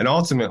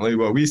ultimately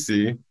what we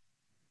see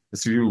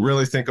is if you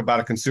really think about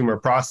a consumer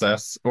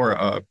process or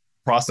a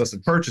process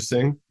of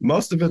purchasing,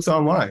 most of it's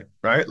online,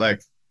 right? Like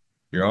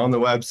you're on the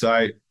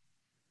website,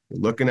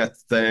 you're looking at the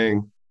thing,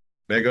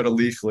 you may go to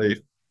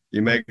Leafly,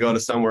 you may go to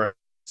somewhere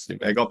else, you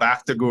may go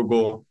back to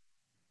Google,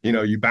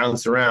 you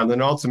bounce around,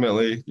 then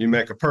ultimately you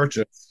make a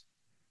purchase.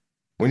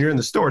 When you're in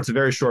the store, it's a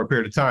very short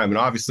period of time, and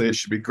obviously it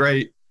should be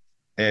great.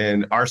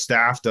 And our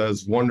staff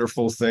does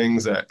wonderful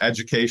things at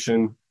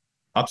education,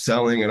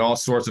 upselling, and all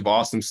sorts of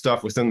awesome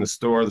stuff within the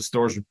store. The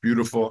stores are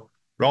beautiful.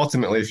 But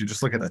ultimately, if you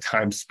just look at the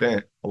time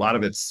spent,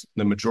 the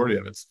majority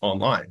of it's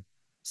online.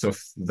 So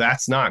if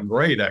that's not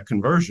great at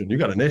conversion, you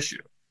got an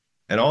issue.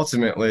 And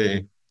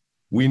ultimately,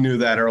 we knew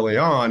that early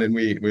on, and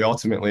we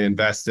ultimately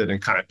invested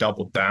and kind of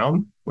doubled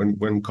down when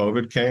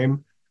COVID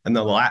came. And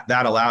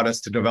that allowed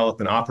us to develop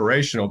an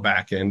operational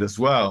back end as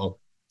well,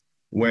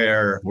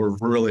 where we're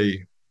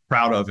really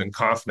proud of and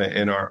confident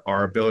in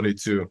our ability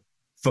to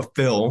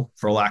fulfill,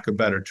 for lack of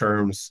better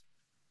terms,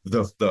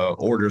 the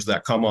orders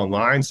that come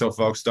online, so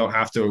folks don't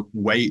have to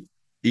wait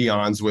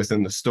eons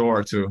within the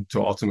store to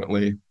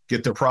ultimately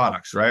get their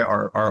products, right?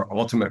 Our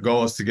ultimate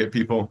goal is to get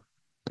people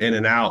in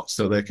and out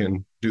so they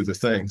can do the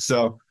thing.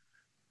 So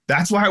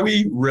that's why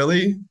we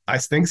really, I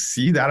think,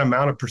 see that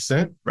amount of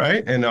percent,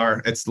 right? And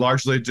it's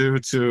largely due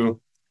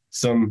to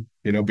some,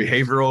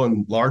 behavioral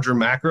and larger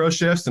macro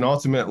shifts, and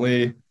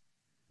ultimately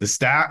the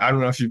staff. I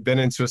don't know if you've been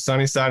into a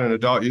Sunnyside and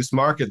adult use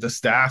market. The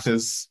staff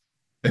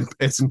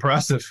it's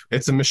impressive.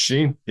 It's a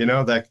machine,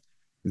 that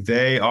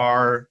they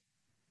are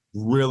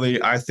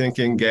really, I think,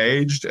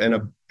 engaged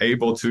and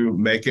able to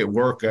make it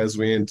work as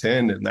we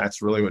intend. And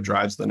that's really what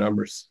drives the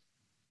numbers.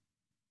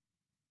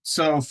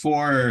 So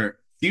for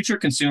future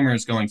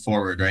consumers going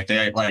forward, right?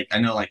 I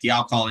know the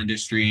alcohol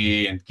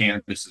industry and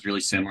cannabis is really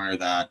similar,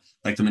 that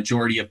the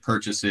majority of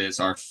purchases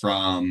are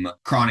from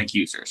chronic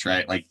users,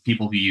 right? Like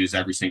people who use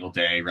every single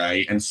day,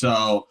 right? And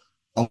so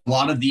a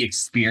lot of the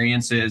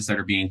experiences that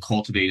are being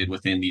cultivated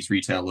within these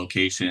retail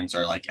locations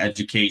are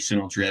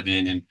educational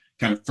driven and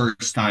kind of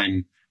first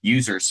time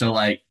users. So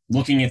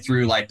looking it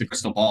through the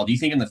crystal ball, do you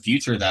think in the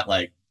future that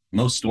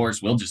most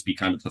stores will just be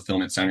kind of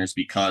fulfillment centers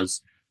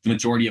because the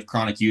majority of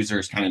chronic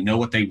users kind of know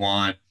what they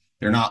want?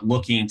 They're not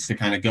looking to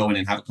kind of go in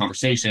and have a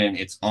conversation.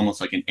 It's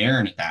almost like an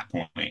errand at that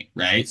point,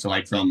 right? So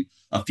from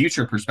a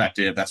future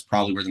perspective, that's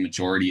probably where the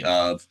majority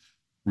of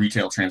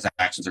retail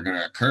transactions are going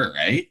to occur,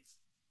 right?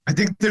 I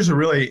think there's a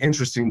really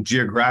interesting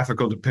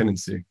geographical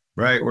dependency,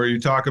 right? Where you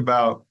talk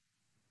about,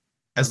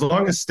 as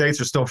long as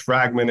states are still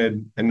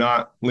fragmented and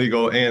not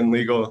legal and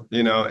legal,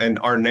 and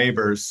our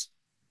neighbors,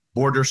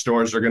 border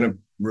stores are going to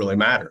really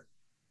matter.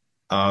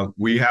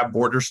 We have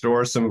border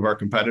stores. Some of our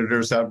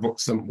competitors have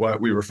some what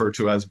we refer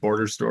to as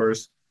border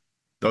stores.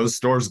 Those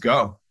stores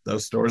go.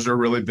 Those stores are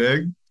really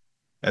big,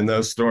 and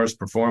those stores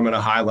perform at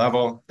a high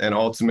level, and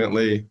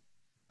ultimately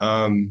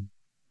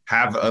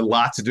have a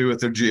lot to do with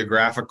their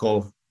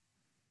geographical,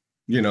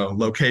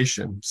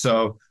 location.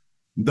 So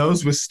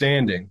those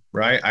withstanding,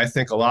 right? I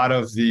think a lot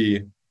of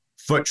the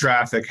foot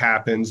traffic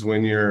happens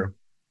when you're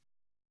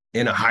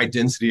in a high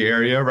density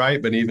area,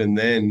 right? But even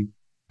then,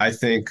 I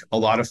think a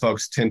lot of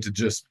folks tend to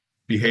just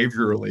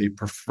behaviorally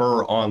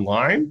prefer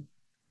online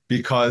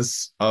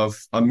because of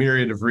a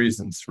myriad of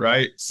reasons,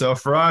 right? So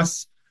for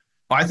us,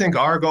 I think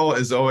our goal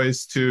is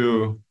always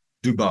to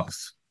do both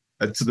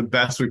to the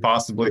best we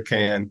possibly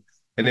can.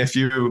 And if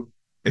you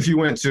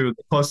went to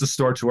the closest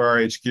store to where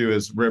our HQ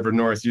is, River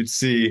North, you'd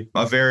see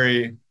a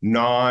very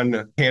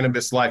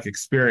non-cannabis-like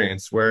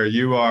experience where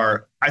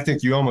I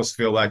think you almost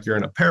feel like you're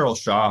in an apparel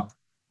shop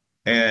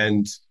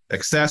and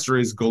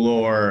accessories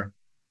galore,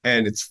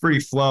 and it's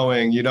free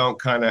flowing. You don't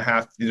kind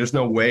of there's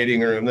no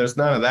waiting room. There's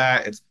none of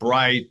that. It's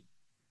bright.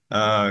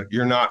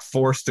 You're not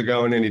forced to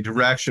go in any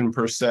direction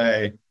per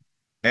se.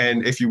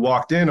 And if you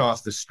walked in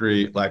off the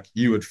street,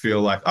 you would feel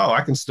like, oh,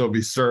 I can still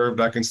be served.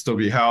 I can still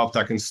be helped.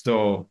 I can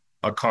still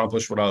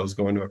accomplish what I was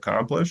going to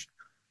accomplish.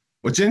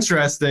 What's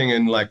interesting,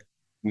 and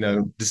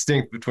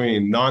distinct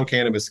between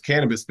non-cannabis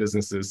cannabis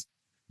businesses.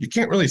 You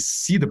can't really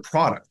see the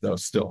product though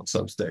still in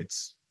some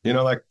states.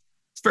 Like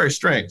it's very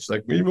strange.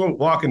 Like when you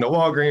walk into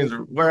Walgreens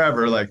or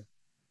wherever, like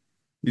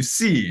you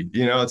see,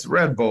 it's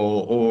Red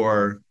Bull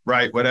or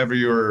right, whatever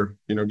you're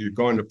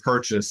going to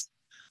purchase.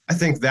 I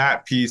think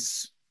that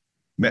piece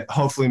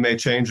hopefully may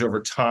change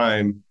over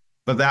time,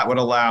 but that would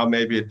allow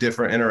maybe a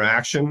different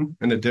interaction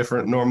and a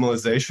different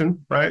normalization,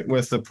 right,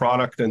 with the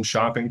product and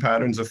shopping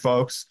patterns of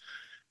folks.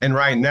 And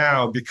right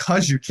now,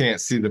 because you can't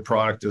see the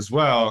product as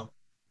well,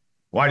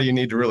 why do you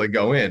need to really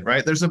go in,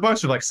 right? There's a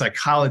bunch of like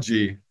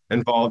psychology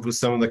involved with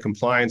some of the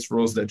compliance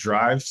rules that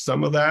drive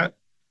some of that,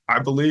 I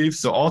believe.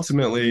 So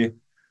ultimately,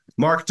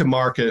 market to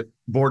market,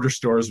 border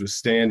stores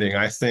withstanding,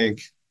 I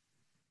think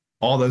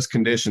all those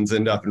conditions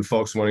end up in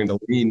folks wanting to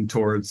lean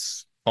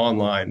towards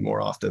online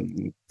more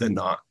often than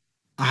not.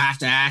 I have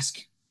to ask,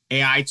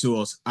 AI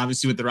tools,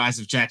 obviously with the rise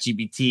of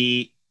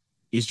ChatGPT,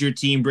 is your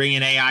team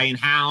bringing AI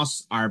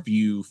in-house? Have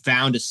you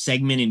found a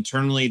segment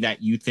internally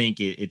that you think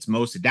it's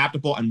most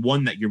adaptable and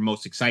one that you're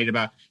most excited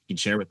about? You can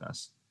share with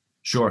us.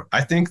 Sure.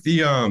 I think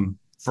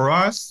for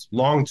us,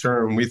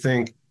 long-term, we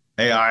think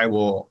AI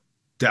will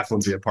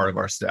definitely be a part of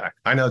our stack.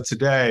 I know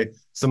today,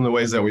 some of the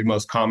ways that we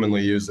most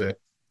commonly use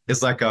it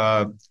is like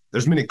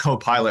there's many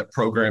co-pilot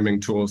programming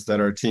tools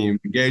that our team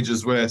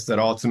engages with that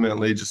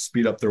ultimately just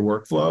speed up their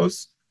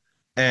workflows.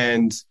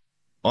 And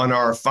on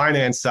our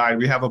finance side,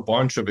 we have a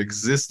bunch of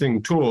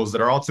existing tools that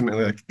are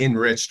ultimately like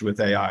enriched with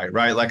AI,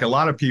 right? Like a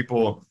lot of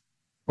people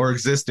or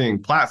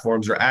existing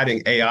platforms are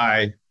adding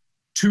AI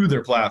to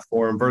their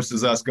platform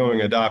versus us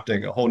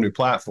adopting a whole new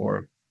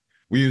platform.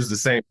 We use the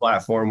same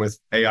platform with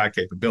AI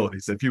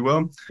capabilities, if you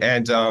will.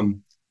 And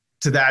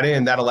to that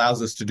end, that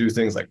allows us to do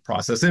things like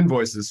process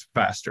invoices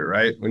faster,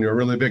 right? When you're a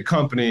really big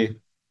company,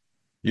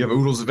 you have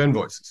oodles of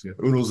invoices, you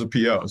have oodles of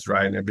POs,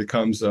 right? And it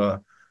becomes a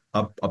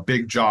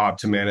big job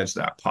to manage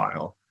that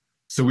pile.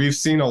 So we've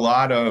seen a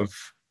lot of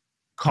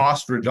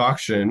cost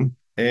reduction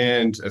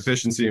and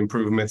efficiency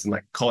improvements and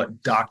call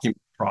it document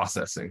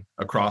processing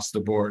across the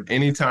board.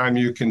 Anytime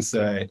you can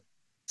say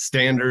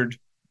standard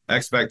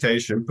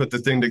expectation, put the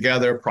thing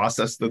together,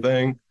 process the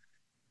thing,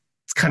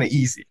 it's kind of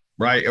easy,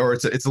 right? Or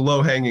it's a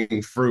low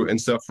hanging fruit. And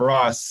so for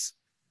us,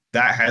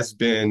 that has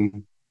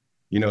been,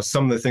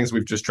 some of the things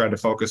we've just tried to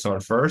focus on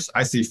first.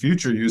 I see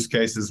future use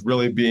cases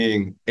really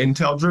being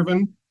Intel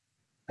driven.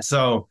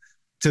 So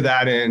to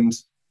that end,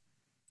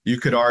 you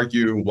could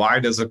argue, why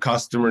does a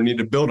customer need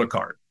to build a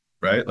cart,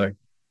 right? Like,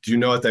 do you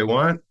know what they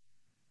want?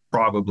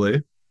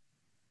 Probably.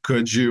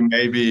 Could you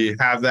maybe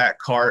have that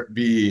cart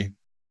be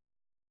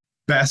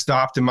best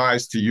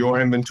optimized to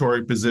your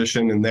inventory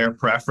position and their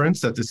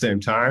preference at the same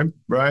time,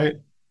 right?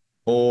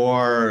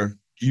 Or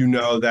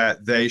that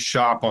they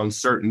shop on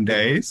certain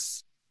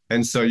days.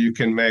 And so you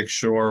can make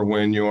sure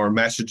when your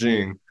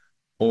messaging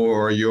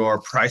or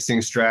your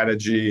pricing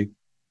strategy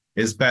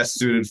is best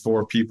suited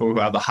for people who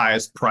have the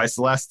highest price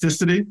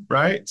elasticity,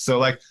 right?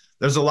 So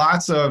there's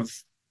lots of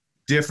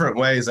different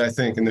ways. I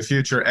think in the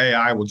future,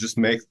 AI will just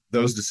make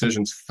those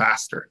decisions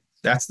faster.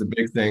 That's the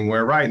big thing,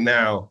 where right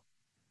now,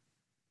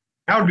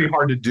 that would be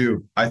hard to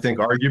do, I think,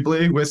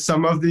 arguably, with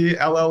some of the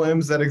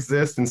LLMs that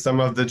exist and some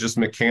of the just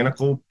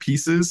mechanical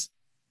pieces.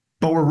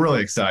 But we're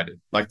really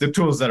excited. Like the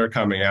tools that are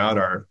coming out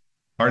are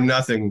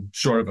nothing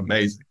short of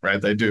amazing,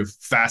 right? They do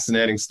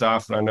fascinating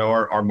stuff. And I know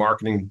our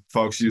marketing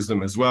folks use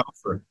them as well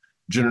for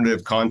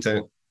generative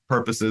content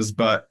purposes,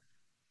 but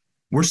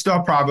we're still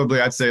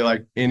probably, I'd say,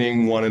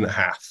 inning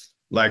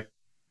 1.5.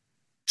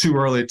 Too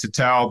early to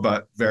tell,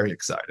 but very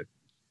excited.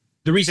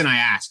 The reason I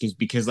ask is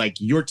because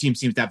your team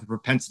seems to have the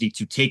propensity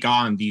to take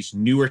on these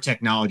newer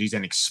technologies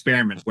and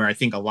experiment, where I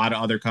think a lot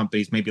of other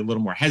companies may be a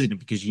little more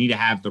hesitant because you need to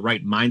have the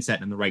right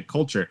mindset and the right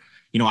culture.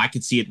 I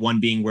could see it one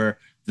being where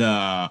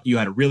you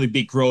had a really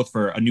big growth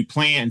for a new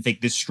plant and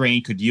think this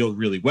strain could yield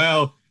really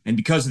well. And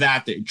because of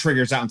that, it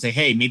triggers out and say,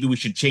 hey, maybe we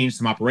should change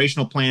some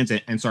operational plans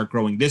and start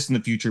growing this in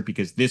the future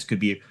because this could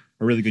be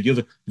a really good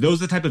yield.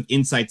 Those are the type of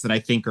insights that I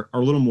think are a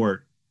little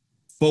more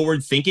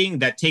forward thinking,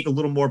 that take a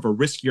little more of a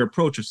riskier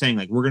approach of saying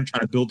we're going to try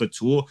to build a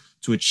tool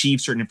to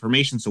achieve certain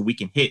information so we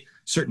can hit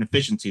certain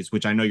efficiencies,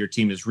 which I know your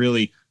team is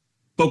really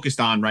focused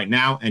on right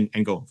now and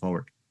going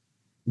forward.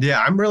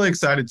 Yeah, I'm really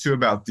excited too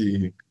about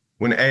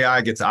when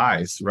AI gets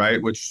eyes,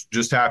 right? Which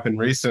just happened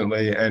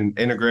recently, and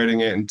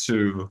integrating it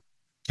into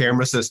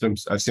camera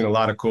systems. I've seen a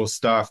lot of cool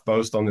stuff,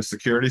 both on the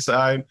security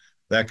side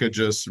that could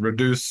just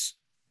reduce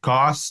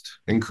cost,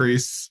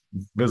 increase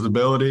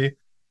visibility.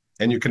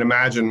 And you can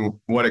imagine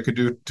what it could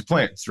do to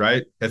plants,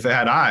 right? If it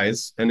had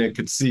eyes and it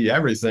could see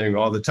everything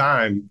all the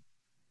time,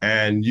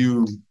 and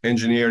you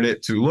engineered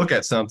it to look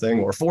at something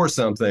or for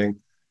something,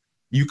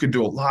 you could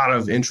do a lot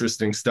of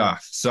interesting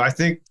stuff. So I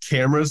think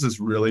cameras is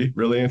really,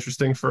 really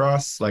interesting for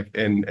us,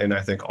 and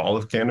I think all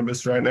of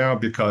cannabis right now,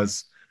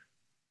 because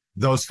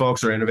those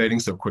folks are innovating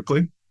so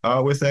quickly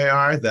with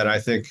AI that I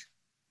think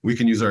we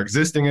can use our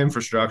existing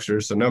infrastructure.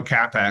 So no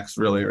CapEx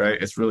really,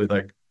 right? It's really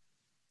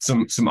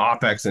some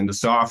OpEx into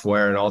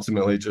software and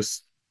ultimately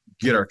just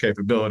get our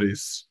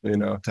capabilities,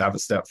 to have a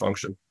step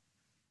function.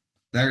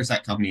 There's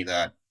that company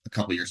that a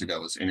couple of years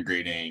ago was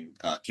integrating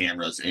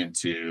cameras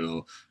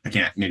into,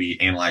 again, maybe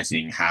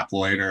analyzing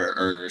haploid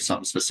or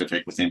something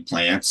specific within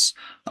plants.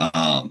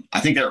 I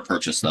think they were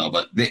purchased though,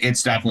 but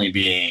it's definitely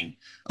being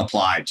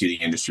applied to the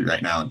industry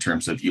right now in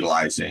terms of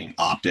utilizing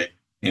optic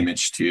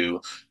image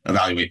to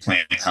evaluate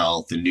plant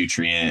health and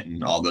nutrient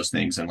and all those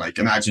things. And like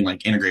imagine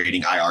like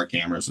integrating IR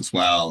cameras as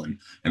well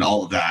and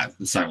all of that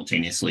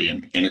simultaneously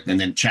and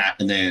then chat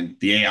and then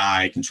the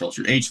AI controls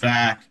your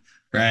HVAC,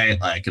 right?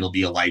 Like it'll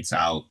be a lights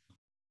out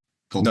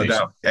No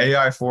doubt.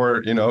 AI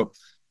for,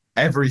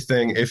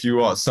 everything, if you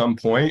will, at some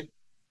point,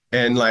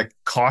 and like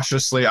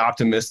cautiously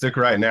optimistic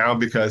right now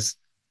because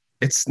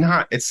it's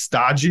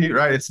stodgy,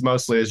 right? It's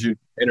mostly as you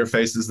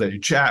interfaces that you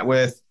chat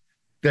with.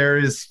 There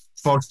is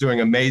folks doing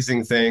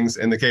amazing things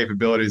and the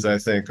capabilities I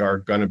think are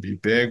going to be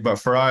big. But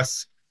for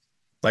us,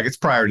 like it's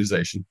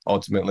prioritization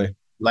ultimately.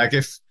 Like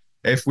if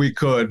we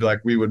could, like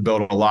we would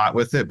build a lot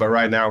with it. But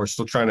right now we're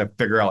still trying to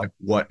figure out like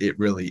what it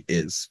really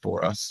is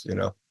for us,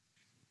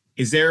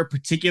 Is there a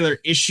particular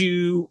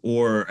issue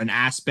or an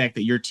aspect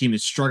that your team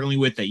is struggling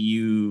with that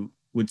you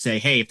would say,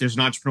 hey, if there's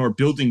an entrepreneur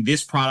building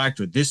this product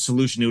or this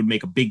solution, it would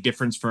make a big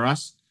difference for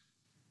us?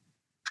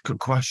 Good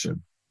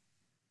question.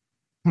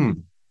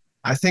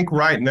 I think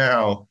right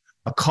now,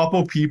 a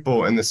couple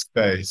people in the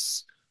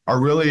space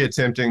are really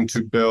attempting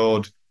to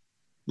build,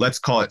 let's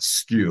call it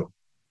SKU.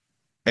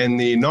 In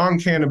the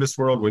non-cannabis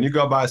world, when you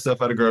go buy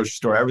stuff at a grocery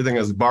store, everything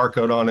has a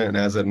barcode on it and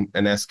has an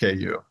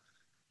SKU.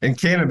 In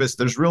cannabis,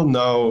 there's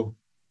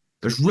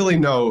really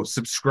no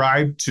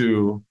subscribe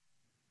to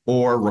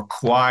or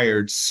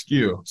required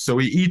SKU. So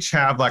we each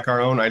have like our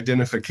own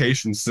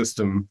identification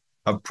system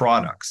of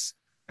products.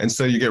 And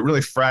so you get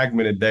really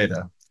fragmented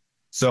data.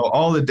 So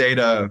all the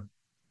data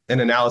and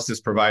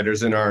analysis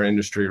providers in our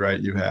industry, right?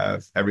 You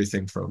have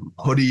everything from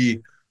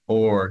hoodie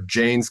or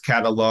Jane's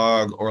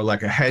catalog or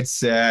like a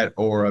headset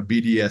or a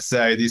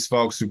BDSA, these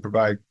folks who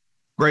provide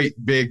great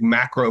big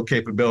macro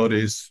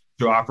capabilities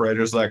to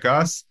operators like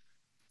us.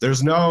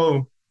 There's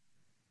no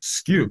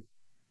SKU.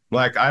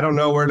 Like, I don't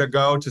know where to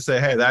go to say,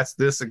 hey, that's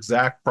this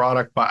exact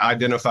product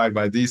identified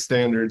by these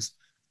standards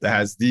that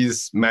has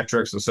these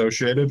metrics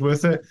associated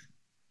with it.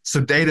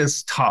 So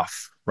data's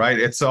tough, right?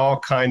 It's all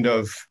kind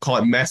of, call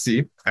it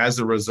messy as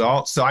a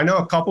result. So I know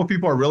a couple of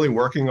people are really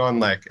working on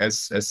like,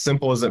 as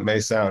simple as it may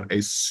sound, a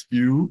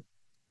SKU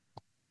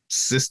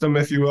system,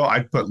 if you will.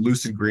 I'd put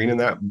Lucid Green in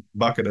that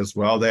bucket as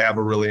well. They have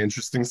a really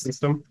interesting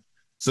system.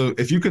 So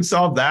if you could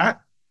solve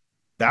that,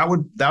 that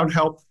would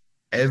help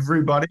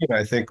everybody, and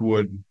I think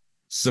would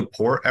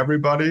support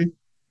everybody.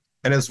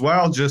 And as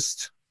well,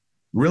 just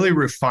really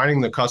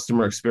refining the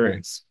customer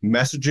experience.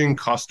 Messaging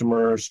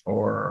customers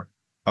or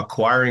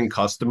acquiring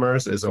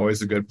customers is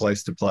always a good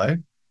place to play.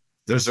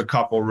 There's a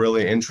couple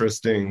really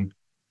interesting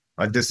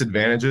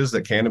disadvantages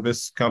that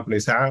cannabis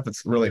companies have.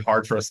 It's really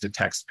hard for us to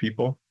text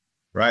people,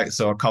 right?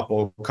 So a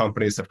couple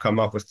companies have come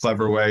up with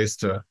clever ways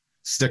to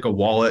stick a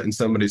wallet in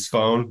somebody's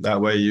phone.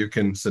 That way you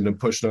can send them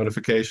push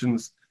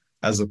notifications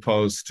as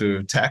opposed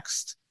to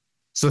text.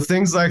 So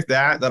things like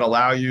that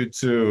allow you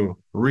to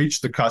reach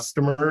the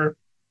customer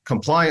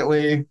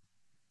compliantly,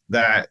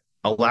 that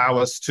allow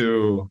us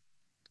to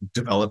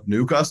develop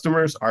new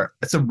customers.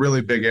 It's a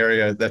really big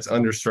area that's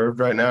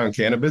underserved right now in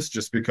cannabis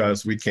just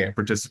because we can't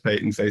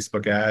participate in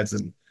Facebook ads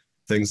and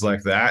things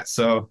like that.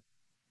 So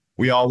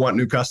we all want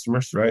new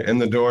customers, right, in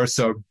the door.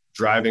 So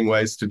driving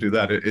ways to do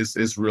that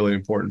is really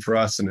important for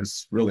us and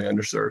is really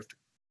underserved.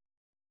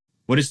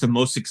 What is the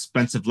most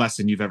expensive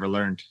lesson you've ever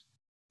learned?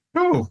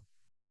 Oh,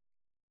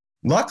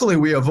 luckily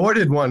we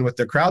avoided one with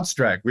the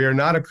CrowdStrike. We are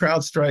not a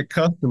CrowdStrike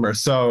customer,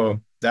 so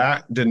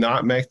that did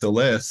not make the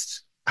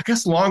list. I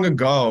guess long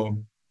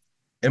ago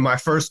in my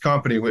first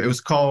company, it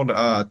was called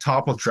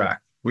Topple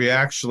Track. We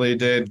actually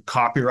did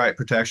copyright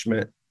protection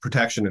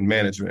and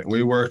management.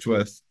 We worked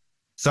with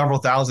several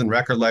thousand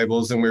record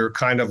labels, and we were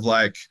kind of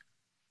like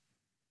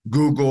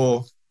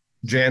Google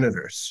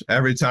janitors.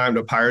 Every time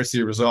the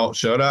piracy result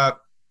showed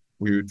up,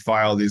 we would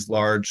file these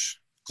large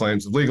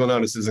claims of legal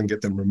notices and get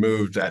them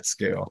removed at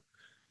scale.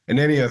 In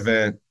any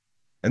event,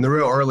 in the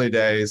real early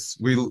days,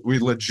 we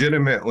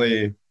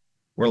legitimately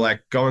were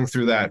like going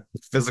through that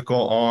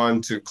physical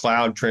on to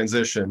cloud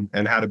transition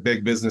and had a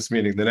big business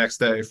meeting the next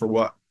day for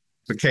what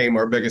became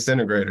our biggest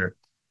integrator.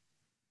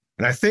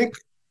 And I think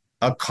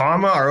a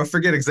comma, or I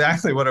forget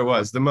exactly what it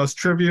was, the most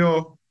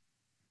trivial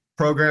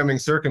programming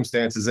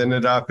circumstances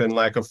ended up in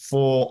like a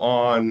full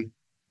on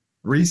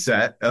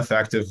reset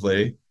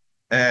effectively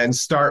and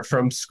start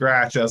from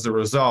scratch as a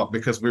result,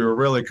 because we were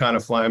really kind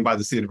of flying by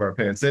the seat of our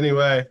pants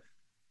anyway.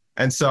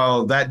 And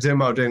so that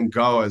demo didn't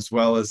go as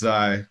well as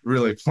I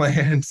really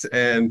planned,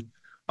 and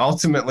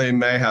ultimately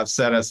may have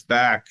set us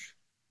back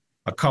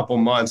a couple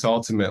months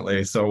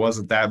ultimately. So it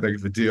wasn't that big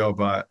of a deal,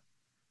 but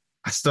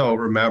I still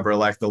remember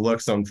like the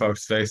looks on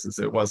folks' faces.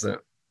 It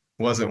wasn't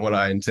what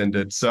I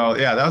intended. So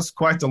yeah, that was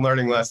quite the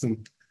learning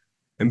lesson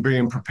in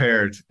being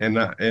prepared, and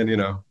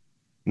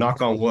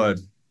knock on wood,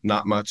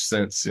 not much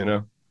since,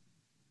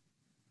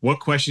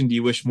 What question do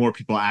you wish more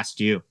people asked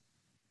you?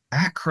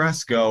 At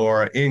Cresco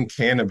or in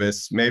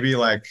cannabis, maybe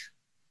like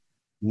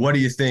what do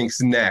you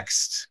think's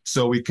next?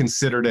 So we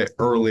considered it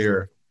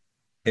earlier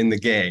in the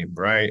game,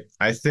 right?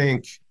 I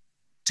think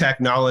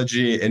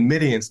technology in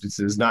many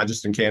instances, not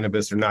just in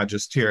cannabis or not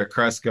just here at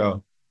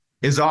Cresco,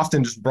 is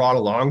often just brought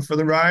along for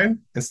the ride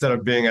instead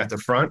of being at the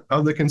front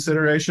of the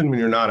consideration when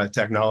you're not a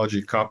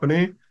technology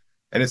company.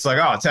 And it's like,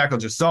 oh, tech will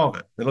just solve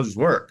it. It'll just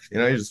work. You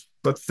know, you just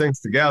put things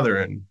together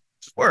and it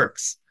just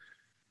works.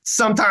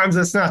 Sometimes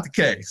that's not the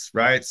case,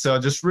 right? So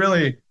just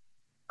really,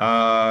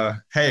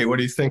 hey, what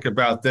do you think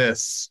about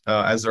this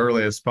as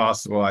early as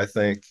possible, I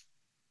think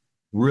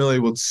really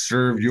would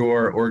serve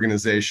your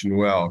organization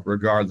well,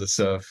 regardless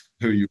of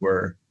who you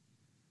were.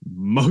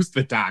 Most of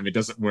the time, it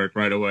doesn't work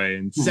right away.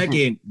 And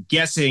second,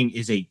 guessing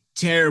is a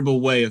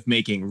terrible way of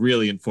making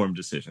really informed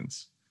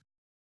decisions.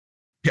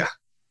 Yeah,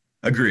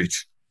 agreed.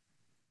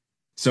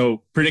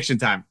 So prediction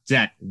time.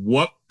 Zach,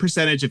 what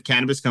percentage of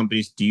cannabis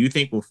companies do you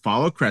think will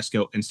follow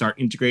Cresco and start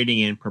integrating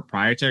in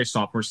proprietary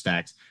software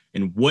stacks?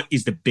 And what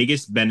is the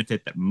biggest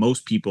benefit that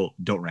most people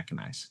don't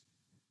recognize?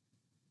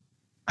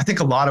 I think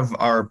a lot of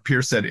our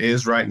peer set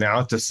is right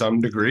now to some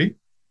degree.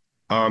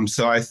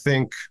 So I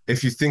think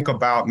if you think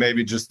about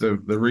maybe just the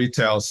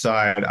retail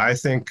side, I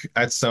think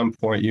at some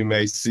point you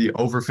may see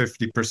over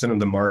 50% of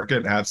the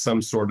market have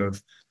some sort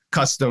of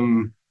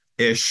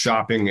custom-ish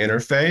shopping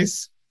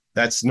interface.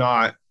 That's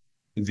not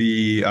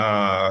the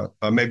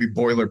maybe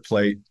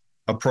boilerplate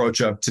approach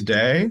of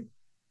today.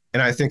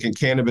 And I think in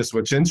cannabis,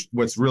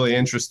 what's really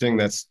interesting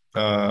that's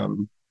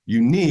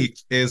unique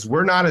is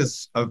we're not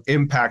as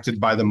impacted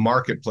by the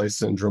marketplace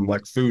syndrome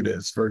like food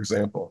is, for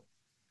example.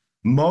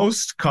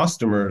 Most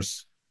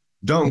customers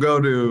don't go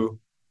to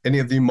any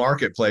of the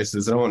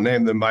marketplaces, I won't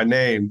name them by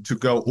name, to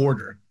go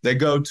order. They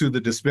go to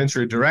the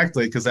dispensary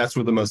directly because that's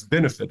where the most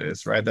benefit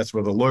is, right? That's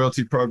where the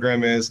loyalty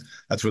program is.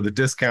 That's where the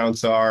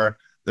discounts are.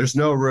 There's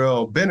no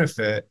real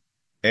benefit.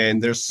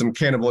 And there's some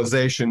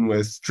cannibalization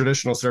with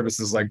traditional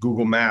services like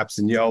Google Maps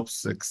and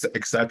Yelps,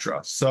 et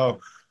cetera.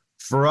 So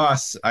for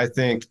us, I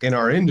think in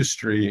our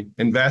industry,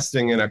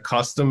 investing in a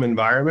custom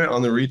environment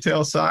on the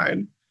retail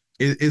side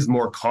is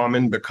more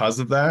common because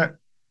of that.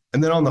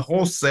 And then on the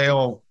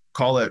wholesale,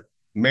 call it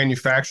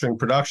manufacturing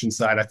production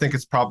side, I think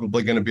it's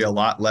probably going to be a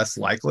lot less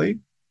likely.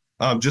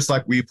 Just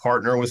like we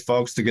partner with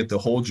folks to get the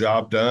whole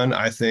job done,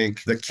 I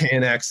think the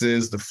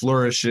CanX's, the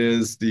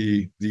Flourishes,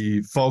 the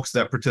folks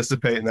that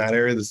participate in that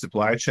area, the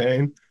supply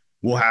chain,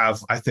 will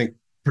have, I think,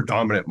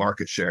 predominant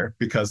market share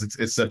because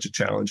it's such a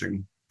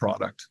challenging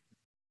product.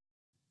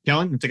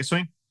 Kellen, take a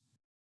swing.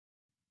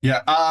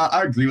 Yeah,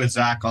 I agree with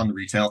Zach on the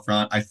retail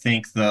front. I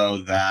think though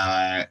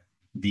that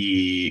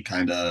the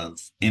kind of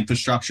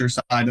infrastructure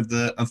side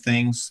of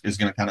things is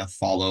going to kind of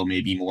follow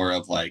maybe more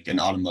of like an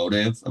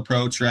automotive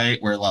approach,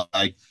 right? Where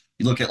like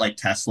you look at like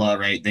Tesla,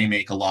 right? They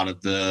make a lot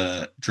of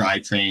the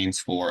drivetrains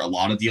for a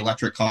lot of the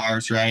electric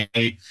cars, right?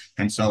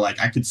 And so like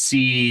I could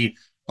see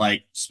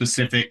like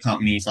specific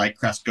companies like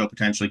Cresco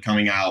potentially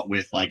coming out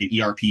with like an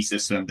ERP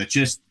system that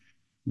just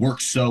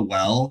works so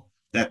well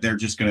that they're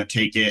just going to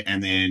take it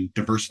and then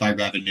diversify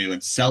revenue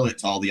and sell it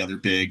to all the other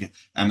big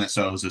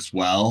MSOs as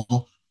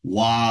well,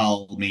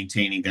 while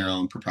maintaining their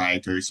own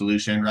proprietary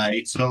solution,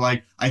 right? So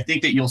like, I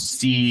think that you'll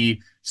see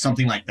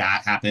something like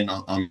that happen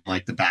on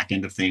like the back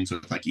end of things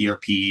with like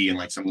ERP and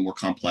like some of the more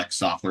complex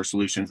software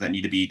solutions that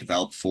need to be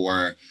developed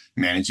for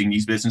managing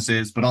these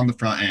businesses. But on the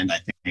front end, I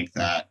think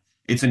that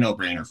it's a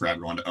no-brainer for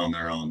everyone to own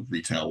their own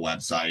retail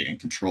website and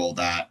control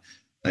that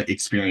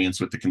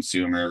experience with the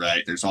consumer,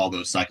 right? There's all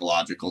those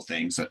psychological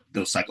things,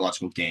 those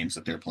psychological games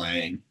that they're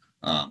playing.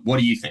 What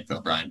do you think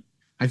though, Brian?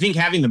 I think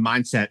having the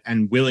mindset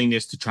and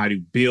willingness to try to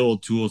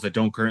build tools that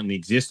don't currently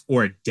exist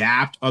or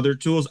adapt other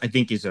tools, I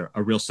think is a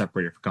real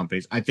separator for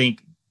companies. I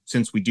think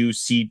since we do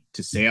seed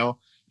to sale,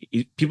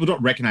 people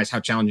don't recognize how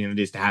challenging it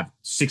is to have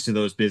 6 of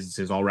those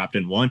businesses all wrapped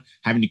in one,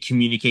 having to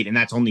communicate, and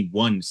that's only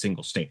one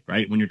single state,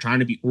 right? When you're trying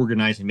to be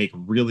organized and make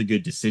really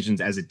good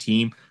decisions as a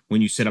team, when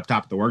you sit up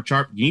top of the work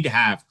chart, you need to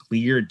have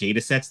clear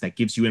data sets that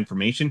gives you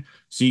information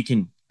so you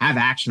can have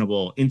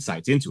actionable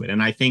insights into it.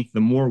 And I think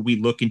the more we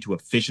look into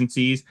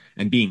efficiencies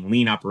and being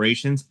lean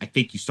operations, I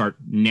think you start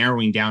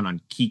narrowing down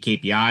on key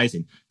KPIs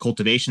and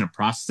cultivation and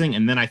processing.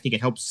 And then I think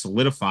it helps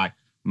solidify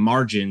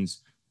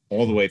margins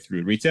all the way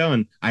through retail.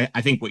 And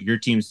I think what your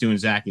team's doing,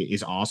 Zach,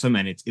 is awesome.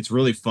 And it's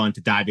really fun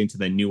to dive into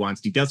the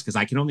nuanced details, because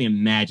I can only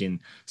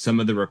imagine some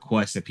of the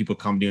requests that people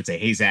come to you and say,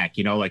 hey, Zach,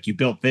 you know, like you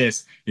built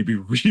this, it'd be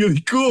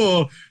really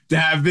cool to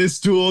have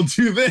this tool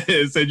do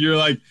this. And you're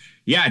like,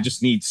 yeah, I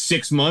just need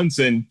 6 months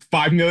and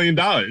 $5 million.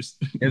 Yeah,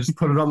 just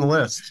put it on the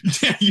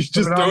list. Yeah, you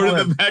just throw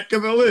it in the back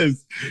of the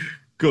list.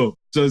 Cool.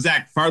 So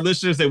Zach, for our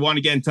listeners, they want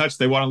to get in touch,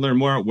 they want to learn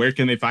more, where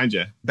can they find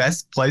you?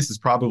 Best place is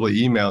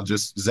probably email,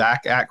 just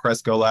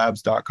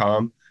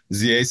zach@crescolabs.com,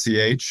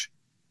 ZACH.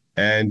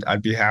 And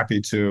I'd be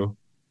happy to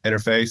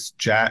interface,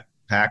 chat,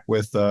 hack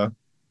with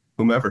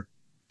whomever.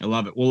 I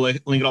love it. We'll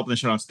link it up in the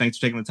show notes. Thanks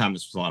for taking the time.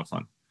 This was a lot of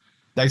fun.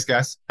 Thanks,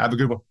 guys. Have a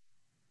good one.